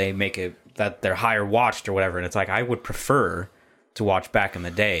fun. They make it that they're higher watched or whatever, and it's like I would prefer to watch back in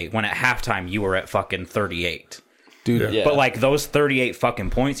the day when at halftime you were at fucking 38, Dude. Yeah. but like those 38 fucking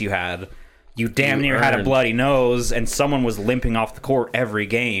points you had, you damn near had a bloody nose, and someone was limping off the court every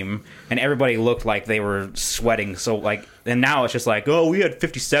game, and everybody looked like they were sweating. So like, and now it's just like, oh, we had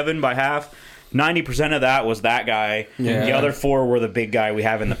 57 by half. 90% of that was that guy. Yeah. The other 4 were the big guy we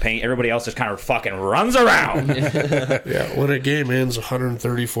have in the paint. Everybody else just kind of fucking runs around. Yeah, when a game ends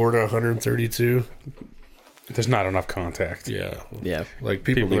 134 to 132. There's not enough contact. Yeah. Yeah. Like,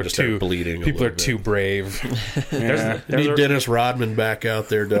 people need to start bleeding. People are too brave. Yeah. You need Dennis Rodman back out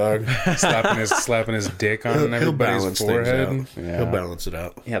there, dog. slapping his dick on He'll everybody's balance forehead. things out. Yeah. He'll balance it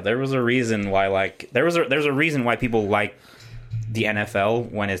out. Yeah, there was a reason why, like, there's a reason why people like the NFL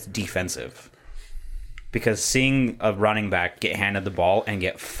when it's defensive. Because seeing a running back get handed the ball and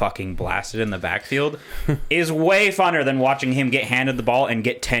get fucking blasted in the backfield is way funner than watching him get handed the ball and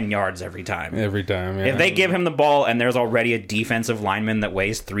get 10 yards every time. Every time, yeah. If they give him the ball and there's already a defensive lineman that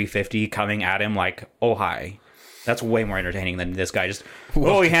weighs 350 coming at him like, oh, hi. That's way more entertaining than this guy just,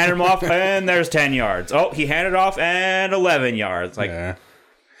 oh, he handed him off and there's 10 yards. Oh, he handed off and 11 yards. Like, Yeah.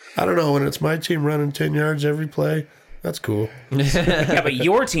 I don't know. When it's my team running 10 yards every play, that's cool. yeah, but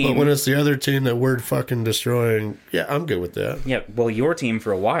your But team... when it's the other team that we're fucking destroying, yeah, I'm good with that. Yeah, well, your team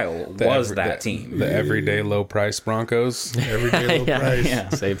for a while was that team. The everyday low price Broncos. Everyday low price. Yeah.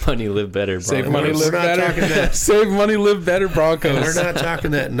 Save money, live better. Bro. Save money, We're live not better. talking that. Save money, live better Broncos. We're not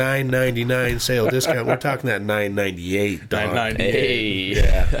talking that $9.99 sale discount. We're talking that $9.98. Dog. $9.98. Hey,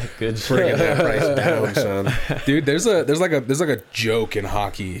 Yeah. good Bringing shit. that price down, son. Dude, there's like a joke in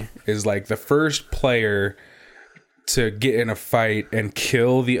hockey is like the first player to get in a fight and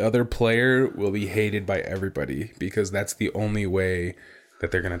kill the other player will be hated by everybody because that's the only way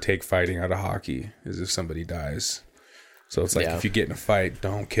that they're going to take fighting out of hockey is if somebody dies. So it's like, if you get in a fight,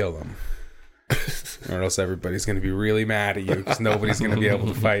 don't kill them. Or else everybody's going to be really mad at you because nobody's going to be able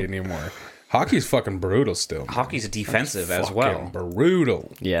to fight anymore. Hockey's fucking brutal still. Hockey's defensive as Fucking well.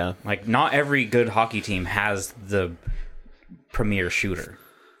 brutal. Yeah. Like, not every good hockey team has the premier shooter.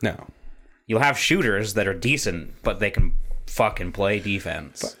 No. You'll have shooters that are decent, but they can fucking play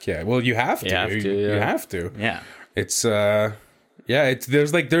defense. Fuck yeah. Well, you have to. You have to. Yeah. It's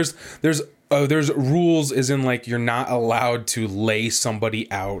there's rules as in like you're not allowed to lay somebody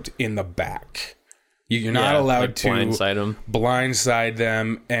out in the back. You're not allowed like to blindside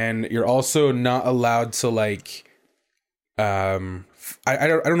them, and you're also not allowed to like I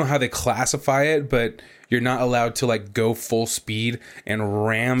don't know how they classify it, but you're not allowed to like go full speed and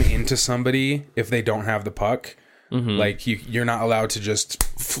ram into somebody if they don't have the puck. Mm-hmm. Like you're not allowed to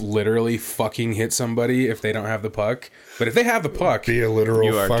just literally fucking hit somebody if they don't have the puck. But if they have the puck, Be a literal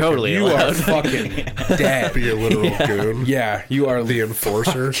You are fucking, totally you are allowed. fucking dead. Be a literal goon. Yeah, you are The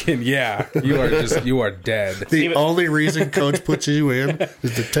enforcer. Yeah, you are dead. The only reason coach puts you in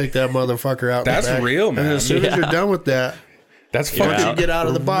is to take that motherfucker out. That's the back. real, And man. as soon as you're done with that, That's you fucking get out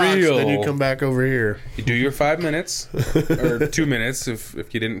of the box. real. Then you come back over here. You do your 5 minutes or 2 minutes if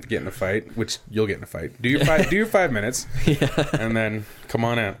you didn't get in a fight, which you'll get in a fight. Do your 5 minutes, and then come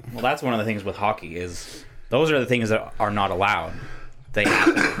on out. Well, that's one of the things with hockey is those are the things that are not allowed. They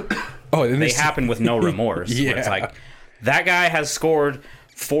happen. Oh, and They happen with no remorse. Yeah. Where it's like that guy has scored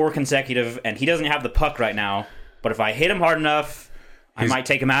 4 consecutive, and he doesn't have the puck right now. But if I hit him hard enough, I might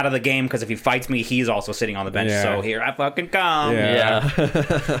take him out of the game because if he fights me, he's also sitting on the bench. Yeah. So here I fucking come.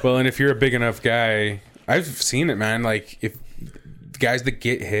 Yeah. Well, and if you're a big enough guy, I've seen it, man. Like if the guys that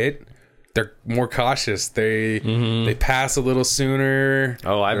get hit, they're more cautious. They pass a little sooner.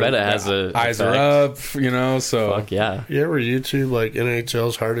 Oh, I bet it has a eyes effect. are up, you know. So Fuck yeah. You ever YouTube like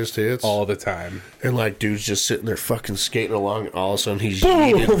NHL's hardest hits? all the time. And like dude's just sitting there fucking skating along, and all of a sudden he's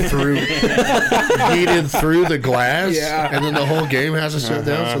yeeted through the glass, and then the whole game has to shut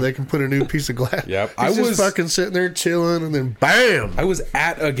down so they can put a new piece of glass. Yep. He's just fucking sitting there chilling, and then bam! I was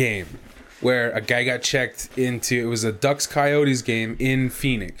at a game where a guy got checked into. It was a Ducks Coyotes game in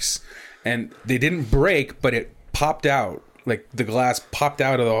Phoenix, and they didn't break, but it popped out. Like the glass popped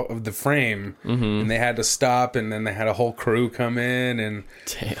out of the frame, and they had to stop, and then they had a whole crew come in, and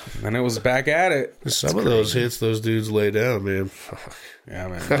Damn. it was back at it. Some of those hits, those dudes lay down, man. Yeah,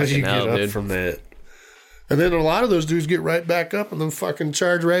 man. How did you hell, get up dude. from that? And then a lot of those dudes get right back up and then fucking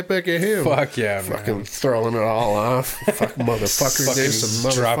charge right back at him. Fuck yeah, man. Fucking throwing it all off. Fuck motherfucker this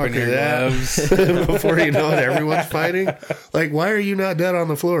and dropping your motherfucker that. Before you know it, everyone's fighting. Like, why are you not dead on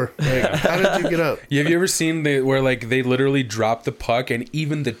the floor? Like, how did you get up? Yeah, have you ever seen where like they literally drop the puck, and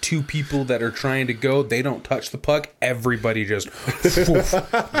even the 2 people that are trying to go, they don't touch the puck. Everybody just,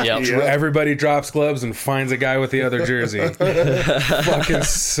 Yep. everybody drops gloves and finds a guy with the other jersey. Fucking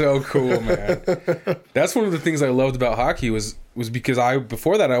so cool, man. That's one of the things I loved about hockey was because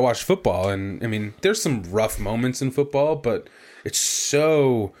before that I watched football, and I mean there's some rough moments in football, but it's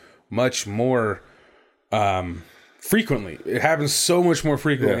so much more frequently. It happens so much more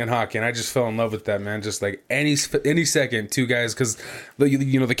frequently in hockey, and I just fell in love with that, man. Just like any second, 2 guys, because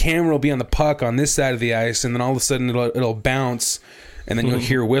the camera will be on the puck on this side of the ice, and then all of a sudden it'll bounce. And then you'll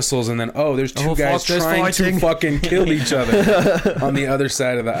hear whistles, and then there's 2 guys trying to fucking kill each other on the other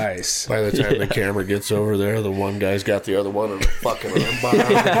side of the ice. By the time the camera gets over there, the one guy's got the other one in a fucking armbar on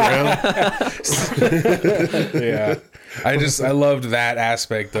the ground. Yeah, I loved that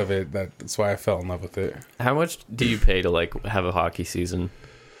aspect of it. That's why I fell in love with it. How much do you pay to like have a hockey season?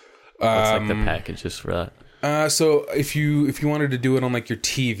 What's like the packages for that? So if you wanted to do it on like your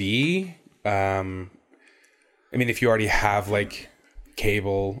TV, I mean, if you already have like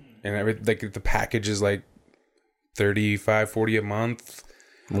cable and everything, like the package is like $35-$40 a month.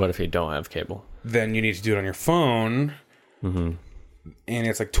 What if you don't have cable? Then you need to do it on your phone, and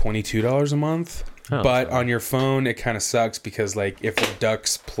it's like $22 a month. Oh, but on your phone, it kind of sucks because like if the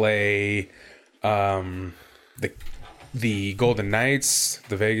Ducks play the Golden Knights,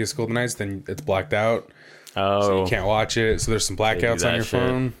 the Vegas Golden Knights, then it's blacked out. Oh, So you can't watch it. So there's some blackouts that on your shit.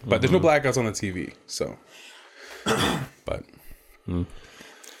 phone, but there's no blackouts on the TV. So, but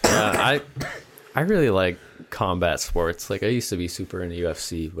I really like combat sports. Like I used to be super into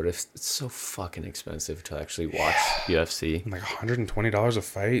UFC, but it's so fucking expensive to actually watch UFC. like $120 a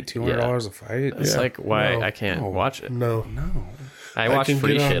fight, $200 a fight. It's like why No. I can't watch it. No. I watch can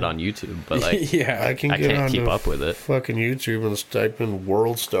free get on- shit on YouTube, but like Yeah, I can I get can't on keep to up with it. fucking YouTube and just type in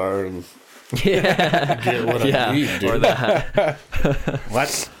World Star and Yeah, get what I need, dude. or that.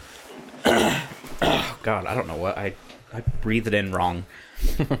 Let's. Oh God, I don't know what I breathed it in wrong.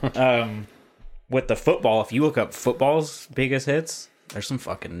 With the football, if you look up football's biggest hits, there's some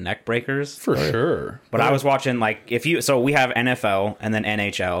fucking neck breakers. for sure. But I was watching like so we have NFL and then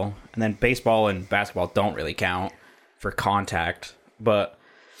NHL and then baseball and basketball don't really count for contact. But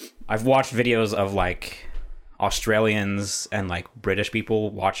I've watched videos of like Australians and like British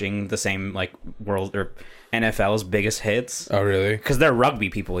people watching the same like world or NFL's biggest hits. Oh, really? Because they're rugby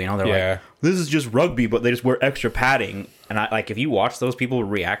people, you know. They're Yeah. like, this is just rugby, but they just wear extra padding. And I like if you watch those people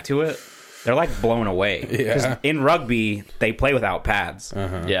react to it, they're like blown away. Yeah. 'Cause in rugby, they play without pads.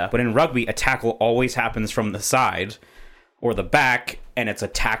 Yeah, But in rugby, a tackle always happens from the side or the back, and it's a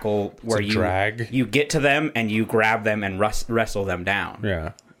tackle where a drag. you get to them and you grab them and wrestle them down.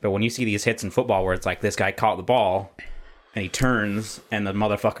 Yeah. But when you see these hits in football where it's like this guy caught the ball and he turns, and the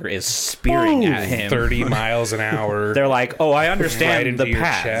motherfucker is spearing at him 30 miles an hour. They're like, "Oh, I right understand into the your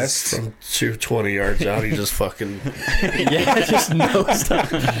pass." chest. From 220 yards out, he just fucking Yeah, just nose down.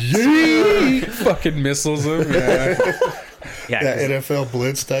 Fucking missiles him. Yeah. Yeah, that NFL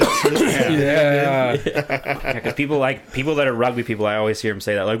blitz type shit. Yeah. because people that are rugby people, I always hear them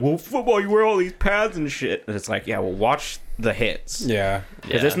say that, like, "Well, football, you wear all these pads and shit." And it's like, yeah, well, watch the hits. Yeah.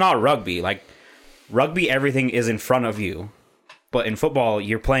 Because it's not rugby. Like, rugby, everything is in front of you. But in football,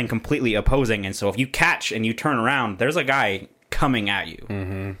 you're playing completely opposing. And so if you catch and you turn around, there's a guy coming at you.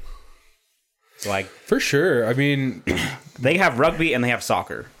 Mm-hmm. It's like... For sure. I mean... They have rugby and they have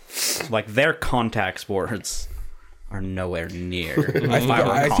soccer. Like, their contact sports are nowhere near.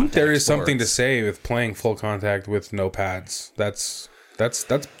 I think there is something to say with playing full contact with no pads. That's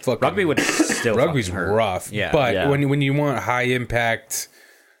fucking... Rugby would still Rugby's fucking hurt. rough. Yeah. But Yeah. when you want high impact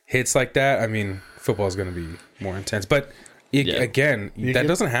hits like that, I mean, football's going to be more intense. But... Again, that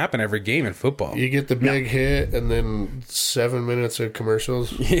doesn't happen every game in football. You get the big hit and then 7 minutes of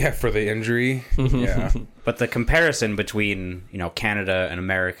commercials. Yeah, for the injury. Yeah. But the comparison between, Canada and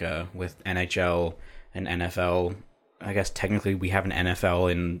America with NHL and NFL, I guess technically we have an NFL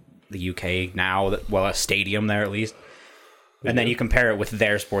in the UK now, a stadium there at least. And then you compare it with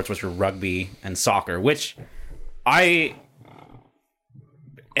their sports, which are rugby and soccer, which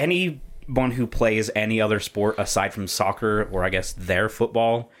anyone who plays any other sport aside from soccer, or I guess their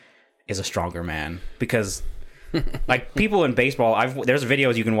football, is a stronger man. Because, like, people in baseball, there's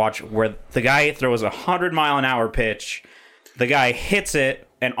videos you can watch where the guy throws 100-mile-an-hour pitch, the guy hits it,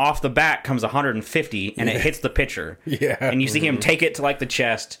 and off the bat comes 150, and it hits the pitcher. Yeah. And you see him take it to, like, the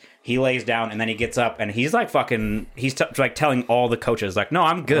chest, he lays down, and then he gets up, and he's, like, like, telling all the coaches, like, no,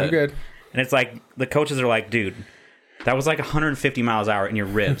 I'm good. I'm good. And it's like, the coaches are like, dude... That was like 150 miles an hour in your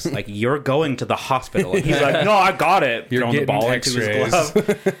ribs. Like, you're going to the hospital. And he's like, no, I got it. You're throwing the getting ball X-rays. into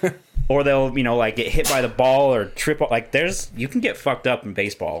his glove. Or they'll, like, get hit by the ball or trip. Like, you can get fucked up in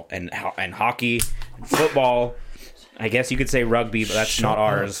baseball and hockey and football. I guess you could say rugby, but that's not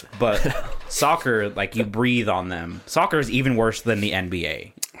ours. But soccer, like, you breathe on them. Soccer is even worse than the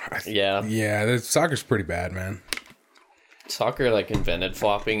NBA. Yeah. Yeah, soccer's pretty bad, man. Soccer, like, invented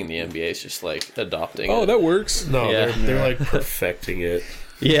flopping, and the NBA is just, like, adopting Oh, it. that works. No, Yeah. they're like perfecting it.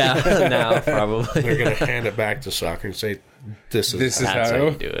 Yeah, now, probably. They're going to hand it back to soccer and say, this is That's how how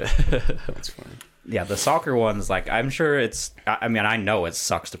you do it. That's funny. Yeah, the soccer ones, like, I'm sure I know it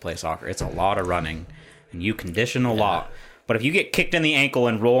sucks to play soccer. It's a lot of running, and you condition a lot. But if you get kicked in the ankle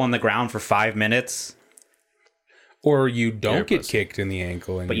and roll on the ground for 5 minutes... Or you don't get kicked in the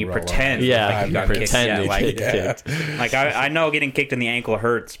ankle, and But you roll pretend. on. Yeah, you got pretend kicked. you Like, get kicked. like I know getting kicked in the ankle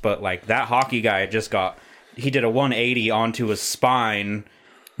hurts, but like that hockey guy he did a 180 onto his spine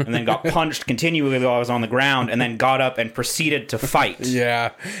and then got punched continually while I was on the ground and then got up and proceeded to fight.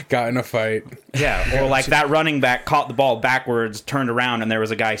 Yeah, got in a fight. Yeah, or like that running back caught the ball backwards, turned around, and there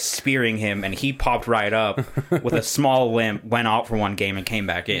was a guy spearing him, and he popped right up with a small limp, went out for one game, and came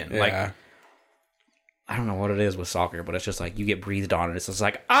back in. Yeah. Like, I don't know what it is with soccer, but it's just like you get breathed on, and it's just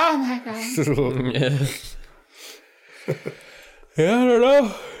like, oh my god. Yeah, I don't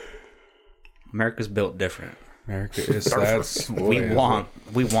know. America's built different. America is We want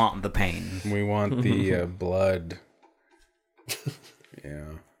the pain. We want the blood.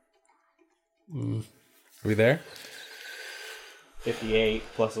 Yeah. Are we there? 58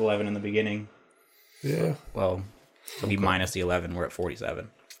 plus 11 in the beginning. Yeah. Well, we minus the 11. We're at 47.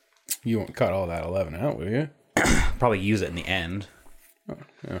 You won't cut all that 11 out, will you? Probably use it in the end. Oh,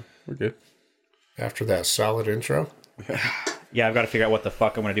 yeah, we're good. After that solid intro. Yeah, I've got to figure out what the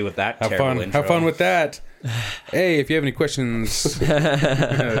fuck I'm going to do with that Have terrible fun. intro. Have fun with that. Hey, if you have any questions,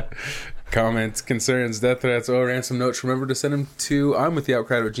 comments, concerns, death threats, or ransom notes, remember to send them to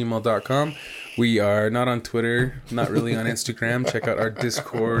imwiththeoutcrowd@gmail.com. We are not on Twitter, not really on Instagram. Check out our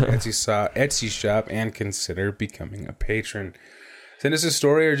Discord, Etsy shop, and consider becoming a patron. Send us a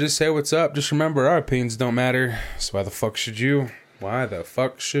story or just say what's up. Just remember, our opinions don't matter. So why the fuck should you? Why the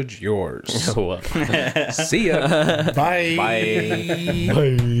fuck should yours? Well. See ya. Bye.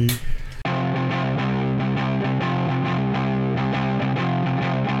 Bye.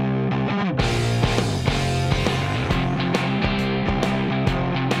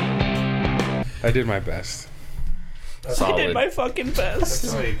 I did my best. I did my fucking best.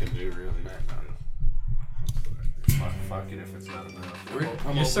 That's all you can do, really. Fuck it if it's not enough.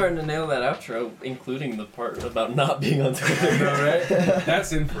 You're starting to nail that outro, including the part about not being on Twitter. Right?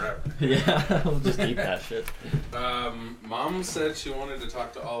 That's in forever. Yeah, we'll just keep that shit. Mom said she wanted to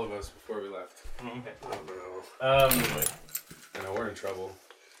talk to all of us before we left. Okay. Oh, no. I know we're in trouble.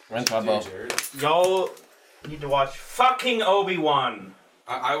 Rent my boat. Jared. Y'all You need to watch fucking Obi-Wan.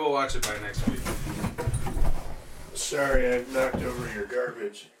 I will watch it by next week. Sorry, I knocked over your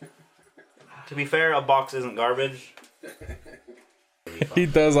garbage. To be fair, a box isn't garbage. He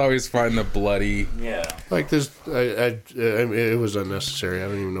does always find the bloody. Yeah. Like this, I mean, it was unnecessary. I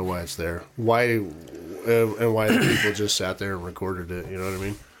don't even know why it's there. Why, and why the people just sat there and recorded it. You know what I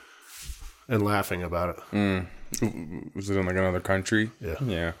mean? And laughing about it. Was it in like another country? Yeah.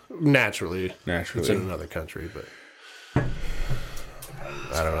 Yeah. Naturally, Naturally. it's in another country, but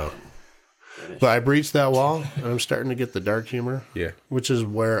I don't know. But I breached that wall, and I'm starting to get the dark humor. Yeah. Which is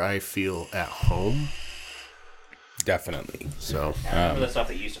where I feel at home. Definitely. So I remember the stuff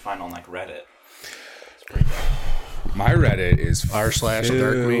that you used to find on like Reddit. My Reddit is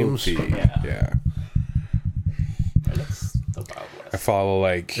r/dark memes. filthy. Yeah. Yeah. That's the Wild I West. follow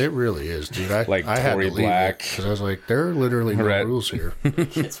like It really is, dude. I Like had Tory to leave Black. because I was like, there are literally no Red. rules here.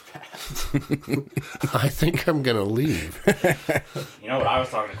 It's bad. I think I'm gonna leave. You know what I was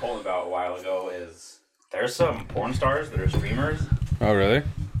talking to Colton about a while ago is there's some porn stars that are streamers, Oh really?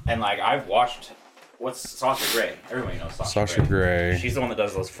 and like I've watched what's Sasha Grey. Everybody knows Sasha Grey. She's the one that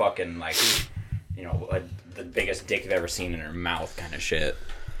does those fucking like, you know, the biggest dick you've ever seen in her mouth kind of shit.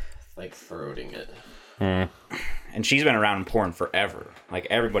 Like throating it. And she's been around in porn forever. Like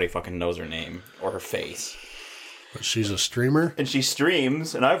everybody fucking knows her name or her face. But she's a streamer. And she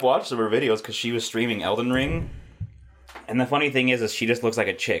streams, and I've watched some of her videos because she was streaming Elden Ring. And the funny thing is she just looks like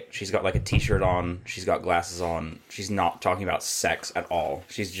a chick. She's got like a t-shirt on. She's got glasses on. She's not talking about sex at all.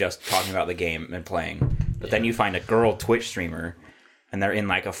 She's just talking about the game and playing. But then you find a girl Twitch streamer, and they're in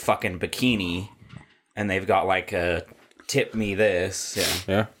like a fucking bikini, and they've got like a tip me this.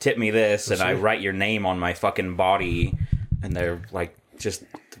 Yeah. Tip me this, and I write your name on my fucking body. And they're like just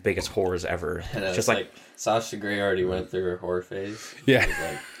the biggest whores ever. And Just it's like Sasha Grey already went through her horror phase. Yeah.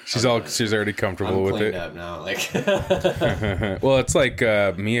 She's like, She's already comfortable I'm with cleaned it. up now. Like, Well, it's like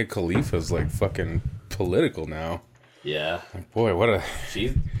Mia Khalifa's like fucking political now. yeah, Boy, what a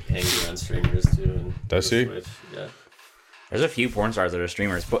she's angry on streamers too. And Does the she? Switch, yeah. There's a few porn stars that are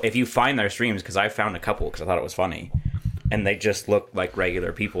streamers, but if you find their streams, because I found a couple because I thought it was funny, and they just look like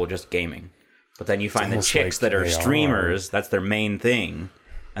regular people just gaming. But then you find the almost chicks like that are they streamers, that's their main thing,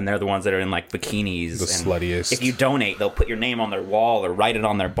 and they're the ones that are in like bikinis. The and sluttiest. If you donate, they'll put your name on their wall or write it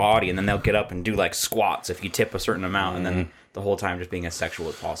on their body, and then they'll get up and do like squats if you tip a certain amount, and then the whole time just being as sexual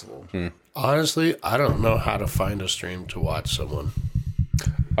as possible. Honestly, I don't know how to find a stream to watch someone.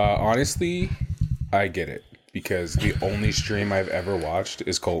 honestly, I get it because the only stream I've ever watched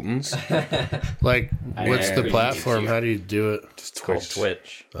is Colton's. Like, what's the agree. platform? How do you do it? It's called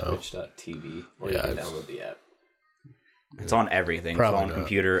Twitch. Twitch.tv, or Yeah, you can it's- download the app. It's on everything. Probably Phone, not.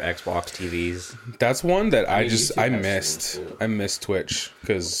 computer, Xbox, TVs. That's one that I mean, just YouTube I has missed. streams, too. I missed Twitch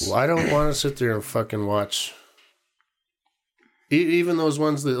because Well, I don't want to sit there and fucking watch. Even those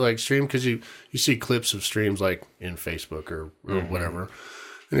ones that like stream, because you see clips of streams like in Facebook or whatever,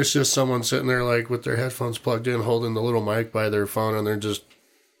 and it's just someone sitting there like with their headphones plugged in, holding the little mic by their phone, and they're just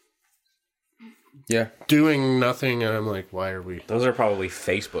yeah, doing nothing. And I'm like, why are we? Those are probably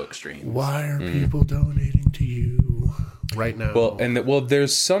Facebook streams. Why are people donating to you right now? well,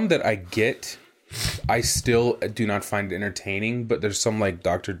 there's some that I get. I still do not find entertaining, but there's some like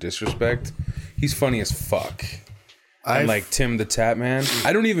Dr. Disrespect. He's funny as fuck. And like Tim the Tap Man.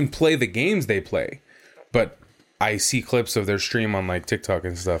 I don't even play the games they play, but I see clips of their stream on like TikTok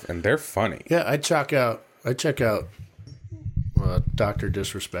and stuff, and they're funny. yeah, I check out Dr.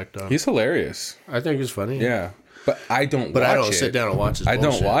 Disrespect on. He's hilarious. I think he's funny. Yeah, but I don't. But watch I don't it. sit down and watch his I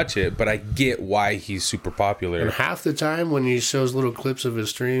don't bullshit. watch it, but I get why he's super popular. And half the time when he shows little clips of his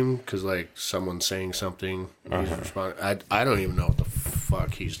stream, because like someone's saying something, and he's responding. I don't even know what the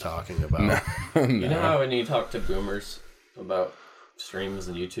fuck he's talking about. You know how when you talk to boomers about streams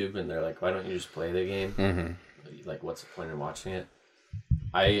and YouTube, and they're like, "Why don't you just play the game? Mm-hmm. Like, what's the point in watching it?"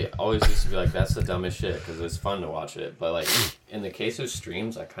 I always used to be like, "That's the dumbest shit," because it's fun to watch it. But like in the case of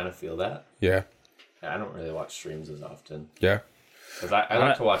streams, I kind of feel that. Yeah, I don't really watch streams as often yeah. because I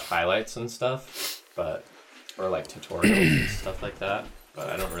like to watch highlights and stuff, or like tutorials and stuff like that. But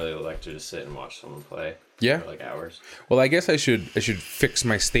I don't really like to just sit and watch someone play. Yeah. For like hours. Well, I guess I should fix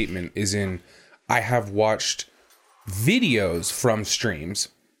my statement. Is in I have watched videos from streams,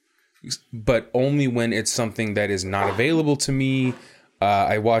 but only when it's something that is not available to me.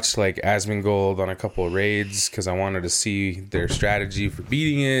 I watched like Asmongold on a couple of raids because I wanted to see their strategy for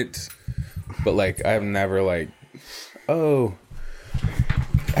beating it. But like I've never like, oh,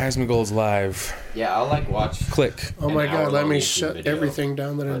 Asmongold's live. Yeah, I'll like watch. Click Oh my An god, let hour-long me YouTube shut video, everything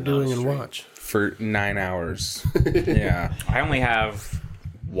down that I'm but not doing a and stream. watch. for 9 hours. Yeah. I only have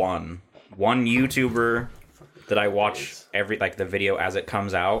one YouTuber that I watch every the video as it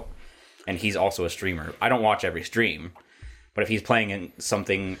comes out, and he's also a streamer. I don't watch every stream, but if he's playing in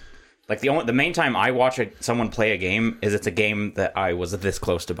something the main time I watch someone play a game is it's a game that I was this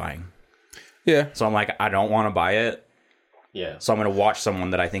close to buying. Yeah. So I'm like, I don't want to buy it. Yeah. So I'm going to watch someone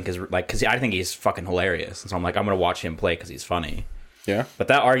that I think is because I think he's fucking hilarious. And so I'm like, I'm going to watch him play because he's funny. Yeah. But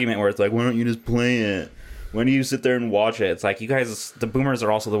that argument where it's like, why don't you just play it? When do you sit there and watch it? It's like, you guys, the boomers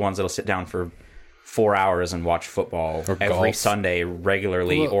are also the ones that'll sit down for 4 hours and watch football or every golf. Sunday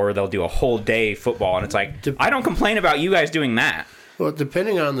regularly, or they'll do a whole day football. And it's like, I don't complain about you guys doing that. Well,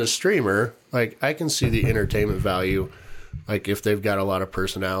 depending on the streamer, I can see the entertainment value. If they've got a lot of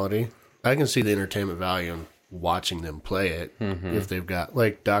personality, I can see the entertainment value in watching them play it. Mm-hmm. If they've got,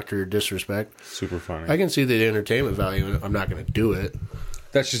 Dr. Disrespect. Super funny. I can see the entertainment value in it. I'm not going to do it.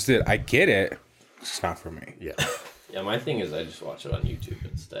 That's just it. I get it. It's not for me. Yeah. Yeah, my thing is I just watch it on YouTube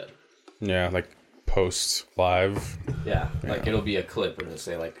instead. Yeah, post live. Yeah, it'll be a clip and it'll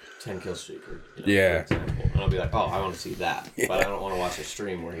say 10 kill streak or yeah. for example. And I'll be like, oh, I want to see that. Yeah. But I don't want to watch a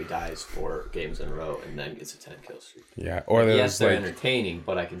stream where he dies 4 games in a row and then gets a 10 kill streak. Yeah, or yes, they're entertaining,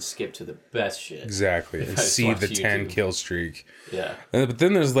 but I can skip to the best shit. Exactly. And see the 10 kill streak. Yeah. But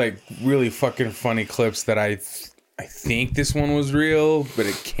then there's really fucking funny clips that I think this one was real, but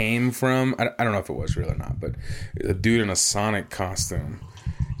it came from I don't know if it was real or not, but a dude in a Sonic costume.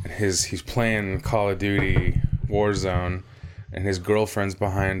 And he's playing Call of Duty Warzone, and his girlfriend's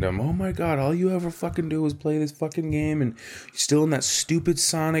behind him. Oh my god, all you ever fucking do is play this fucking game, and you're still in that stupid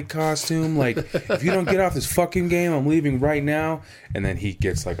Sonic costume. If you don't get off this fucking game, I'm leaving right now. And then he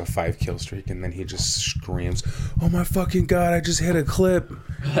gets a 5 kill streak, and then he just screams, oh my fucking god, I just hit a clip.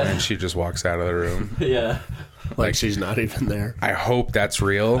 And she just walks out of the room. Yeah. She's not even there. I hope that's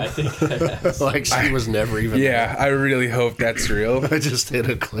real. I think that she was never even there. Yeah, I really hope that's real. I just hit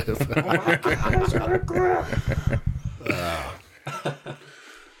a clip.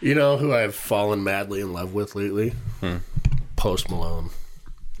 You know who I've fallen madly in love with lately? Post Malone.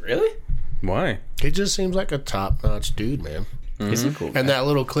 Really? Why? He just seems like a top-notch dude, man. He's a cool guy. And that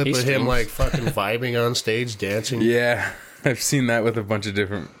little clip He of him, streams. fucking vibing on stage, dancing. Yeah. I've seen that with a bunch of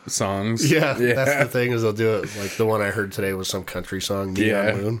different songs. Yeah, that's the thing is they'll do it. The one I heard today was some country song,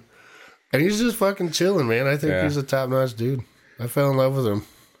 Neon Moon. And he's just fucking chilling, man. I think he's a top-notch dude. I fell in love with him.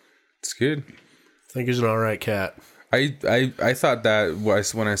 It's good. I think he's an all right cat. I thought that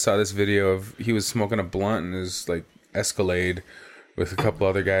when I saw this video of he was smoking a blunt in his Escalade with a couple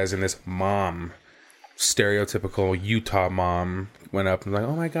other guys, and this mom, stereotypical Utah mom, went up and was like,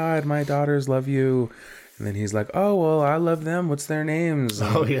 oh my god, my daughters love you. And then he's like, oh, well, I love them. What's their names?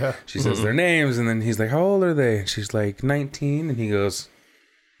 And she says their names. And then he's like, how old are they? And she's like, 19. And he goes,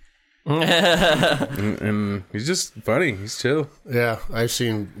 and he's just funny. He's chill. Yeah, I've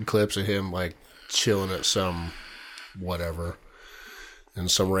seen clips of him, chilling at some whatever. And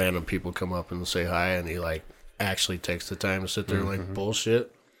some random people come up and say hi. And he, actually takes the time to sit there and,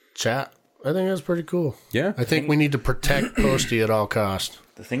 bullshit, chat. I think that's pretty cool. Yeah. I think we need to protect Posty at all costs.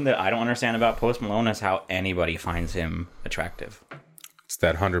 The thing that I don't understand about Post Malone is how anybody finds him attractive. It's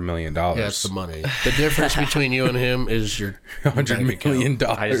that $100 million. Yeah, it's the money. The difference between you and him is your $100 million.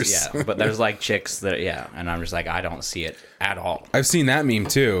 But there's chicks that, and I'm just I don't see it at all. I've seen that meme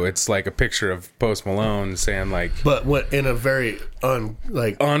too. It's a picture of Post Malone saying but what in a very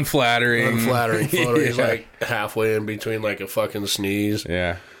unflattering photo. He's halfway in between a fucking sneeze.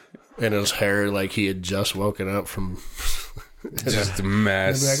 Yeah. And his hair he had just woken up from just a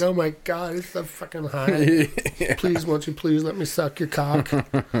mess. And oh my god, it's so fucking high. Please, won't you please let me suck your cock?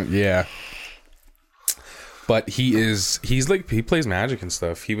 Yeah. But he plays Magic and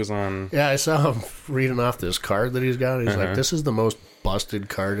stuff. He was on. Yeah, I saw him reading off this card that he's got. He's like, this is the most busted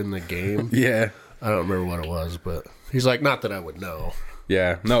card in the game. Yeah. I don't remember what it was, but he's like, not that I would know.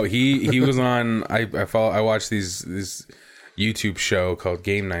 Yeah. No, he was on. I watch these YouTube show called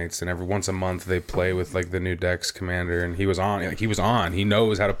Game Nights, and every once a month they play with the new decks commander, and he was on. He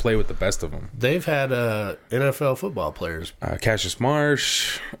knows how to play with the best of them. They've had NFL football players. Cassius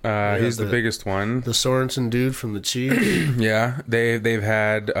Marsh, he's the biggest one. The Sorensen dude from the Chiefs. Yeah, they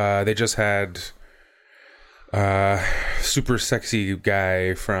just had super sexy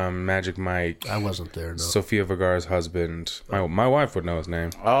guy from Magic Mike. I wasn't there, no. Sofia Vergara's husband. My wife would know his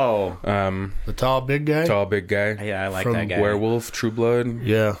name. Oh. The tall, big guy? Tall, big guy. Yeah, I like From that guy. Werewolf, True Blood.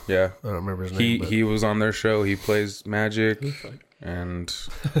 Yeah. Yeah. I don't remember his name. He was on their show. He plays Magic. And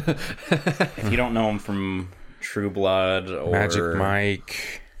if you don't know him from True Blood or Magic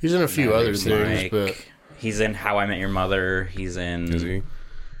Mike. He's in a few other Magic things, Mike. but... He's in How I Met Your Mother. He's in... Is he?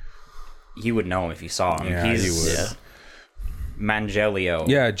 You would know him if you saw him. Yeah, you would. Yeah. Manganiello.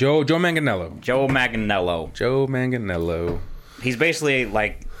 Yeah, Joe Manganiello. Joe Manganiello. Joe Manganiello. He's basically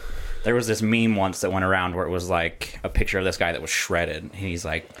like, there was this meme once that went around where it was like a picture of this guy that was shredded. And he's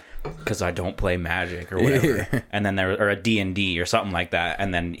like, because I don't play Magic or whatever. Yeah. And then or a D&D or something like that.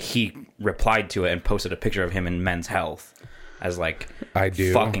 And then he replied to it and posted a picture of him in Men's Health as like, I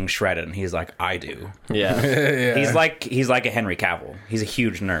do. fucking shredded. And he's like, I do. Yeah. Yeah. He's like a Henry Cavill. He's a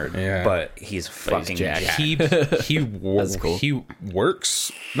huge nerd, Yeah. but he's fucking jacked. jacked. That's cool. He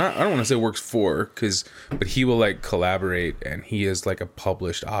works, not, I don't want to say works for, but he will like collaborate, and he is like a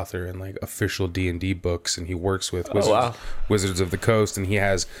published author in like official D&D books, and he works with Wizards of the Coast, and he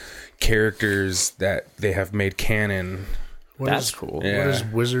has characters that they have made canon. That's cool. Yeah. What is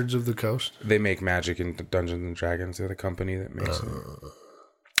Wizards of the Coast? They make magic in Dungeons and Dragons. They're the company that makes it.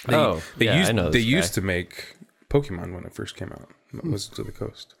 I know They this used guy. to make Pokemon when it first came out. Wizards of the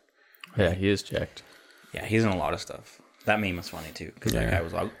Coast. Yeah, he is jacked. Yeah, he's in a lot of stuff. That meme was funny too, because that Yeah. guy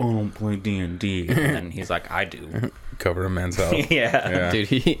was like, "Oh, I don't play D&D," and then he's like, "I do." Cover of Men's Health. Yeah. Dude,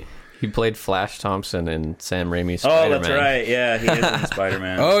 he played Flash Thompson in Sam Raimi's Oh, Spider-Man. that's right. Yeah, he is in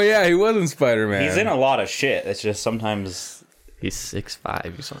Spider-Man. Oh yeah, he was in Spider-Man. He's in a lot of shit. It's just sometimes. He's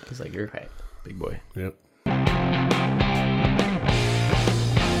 6'5". He's like, you're right, big boy. Yep.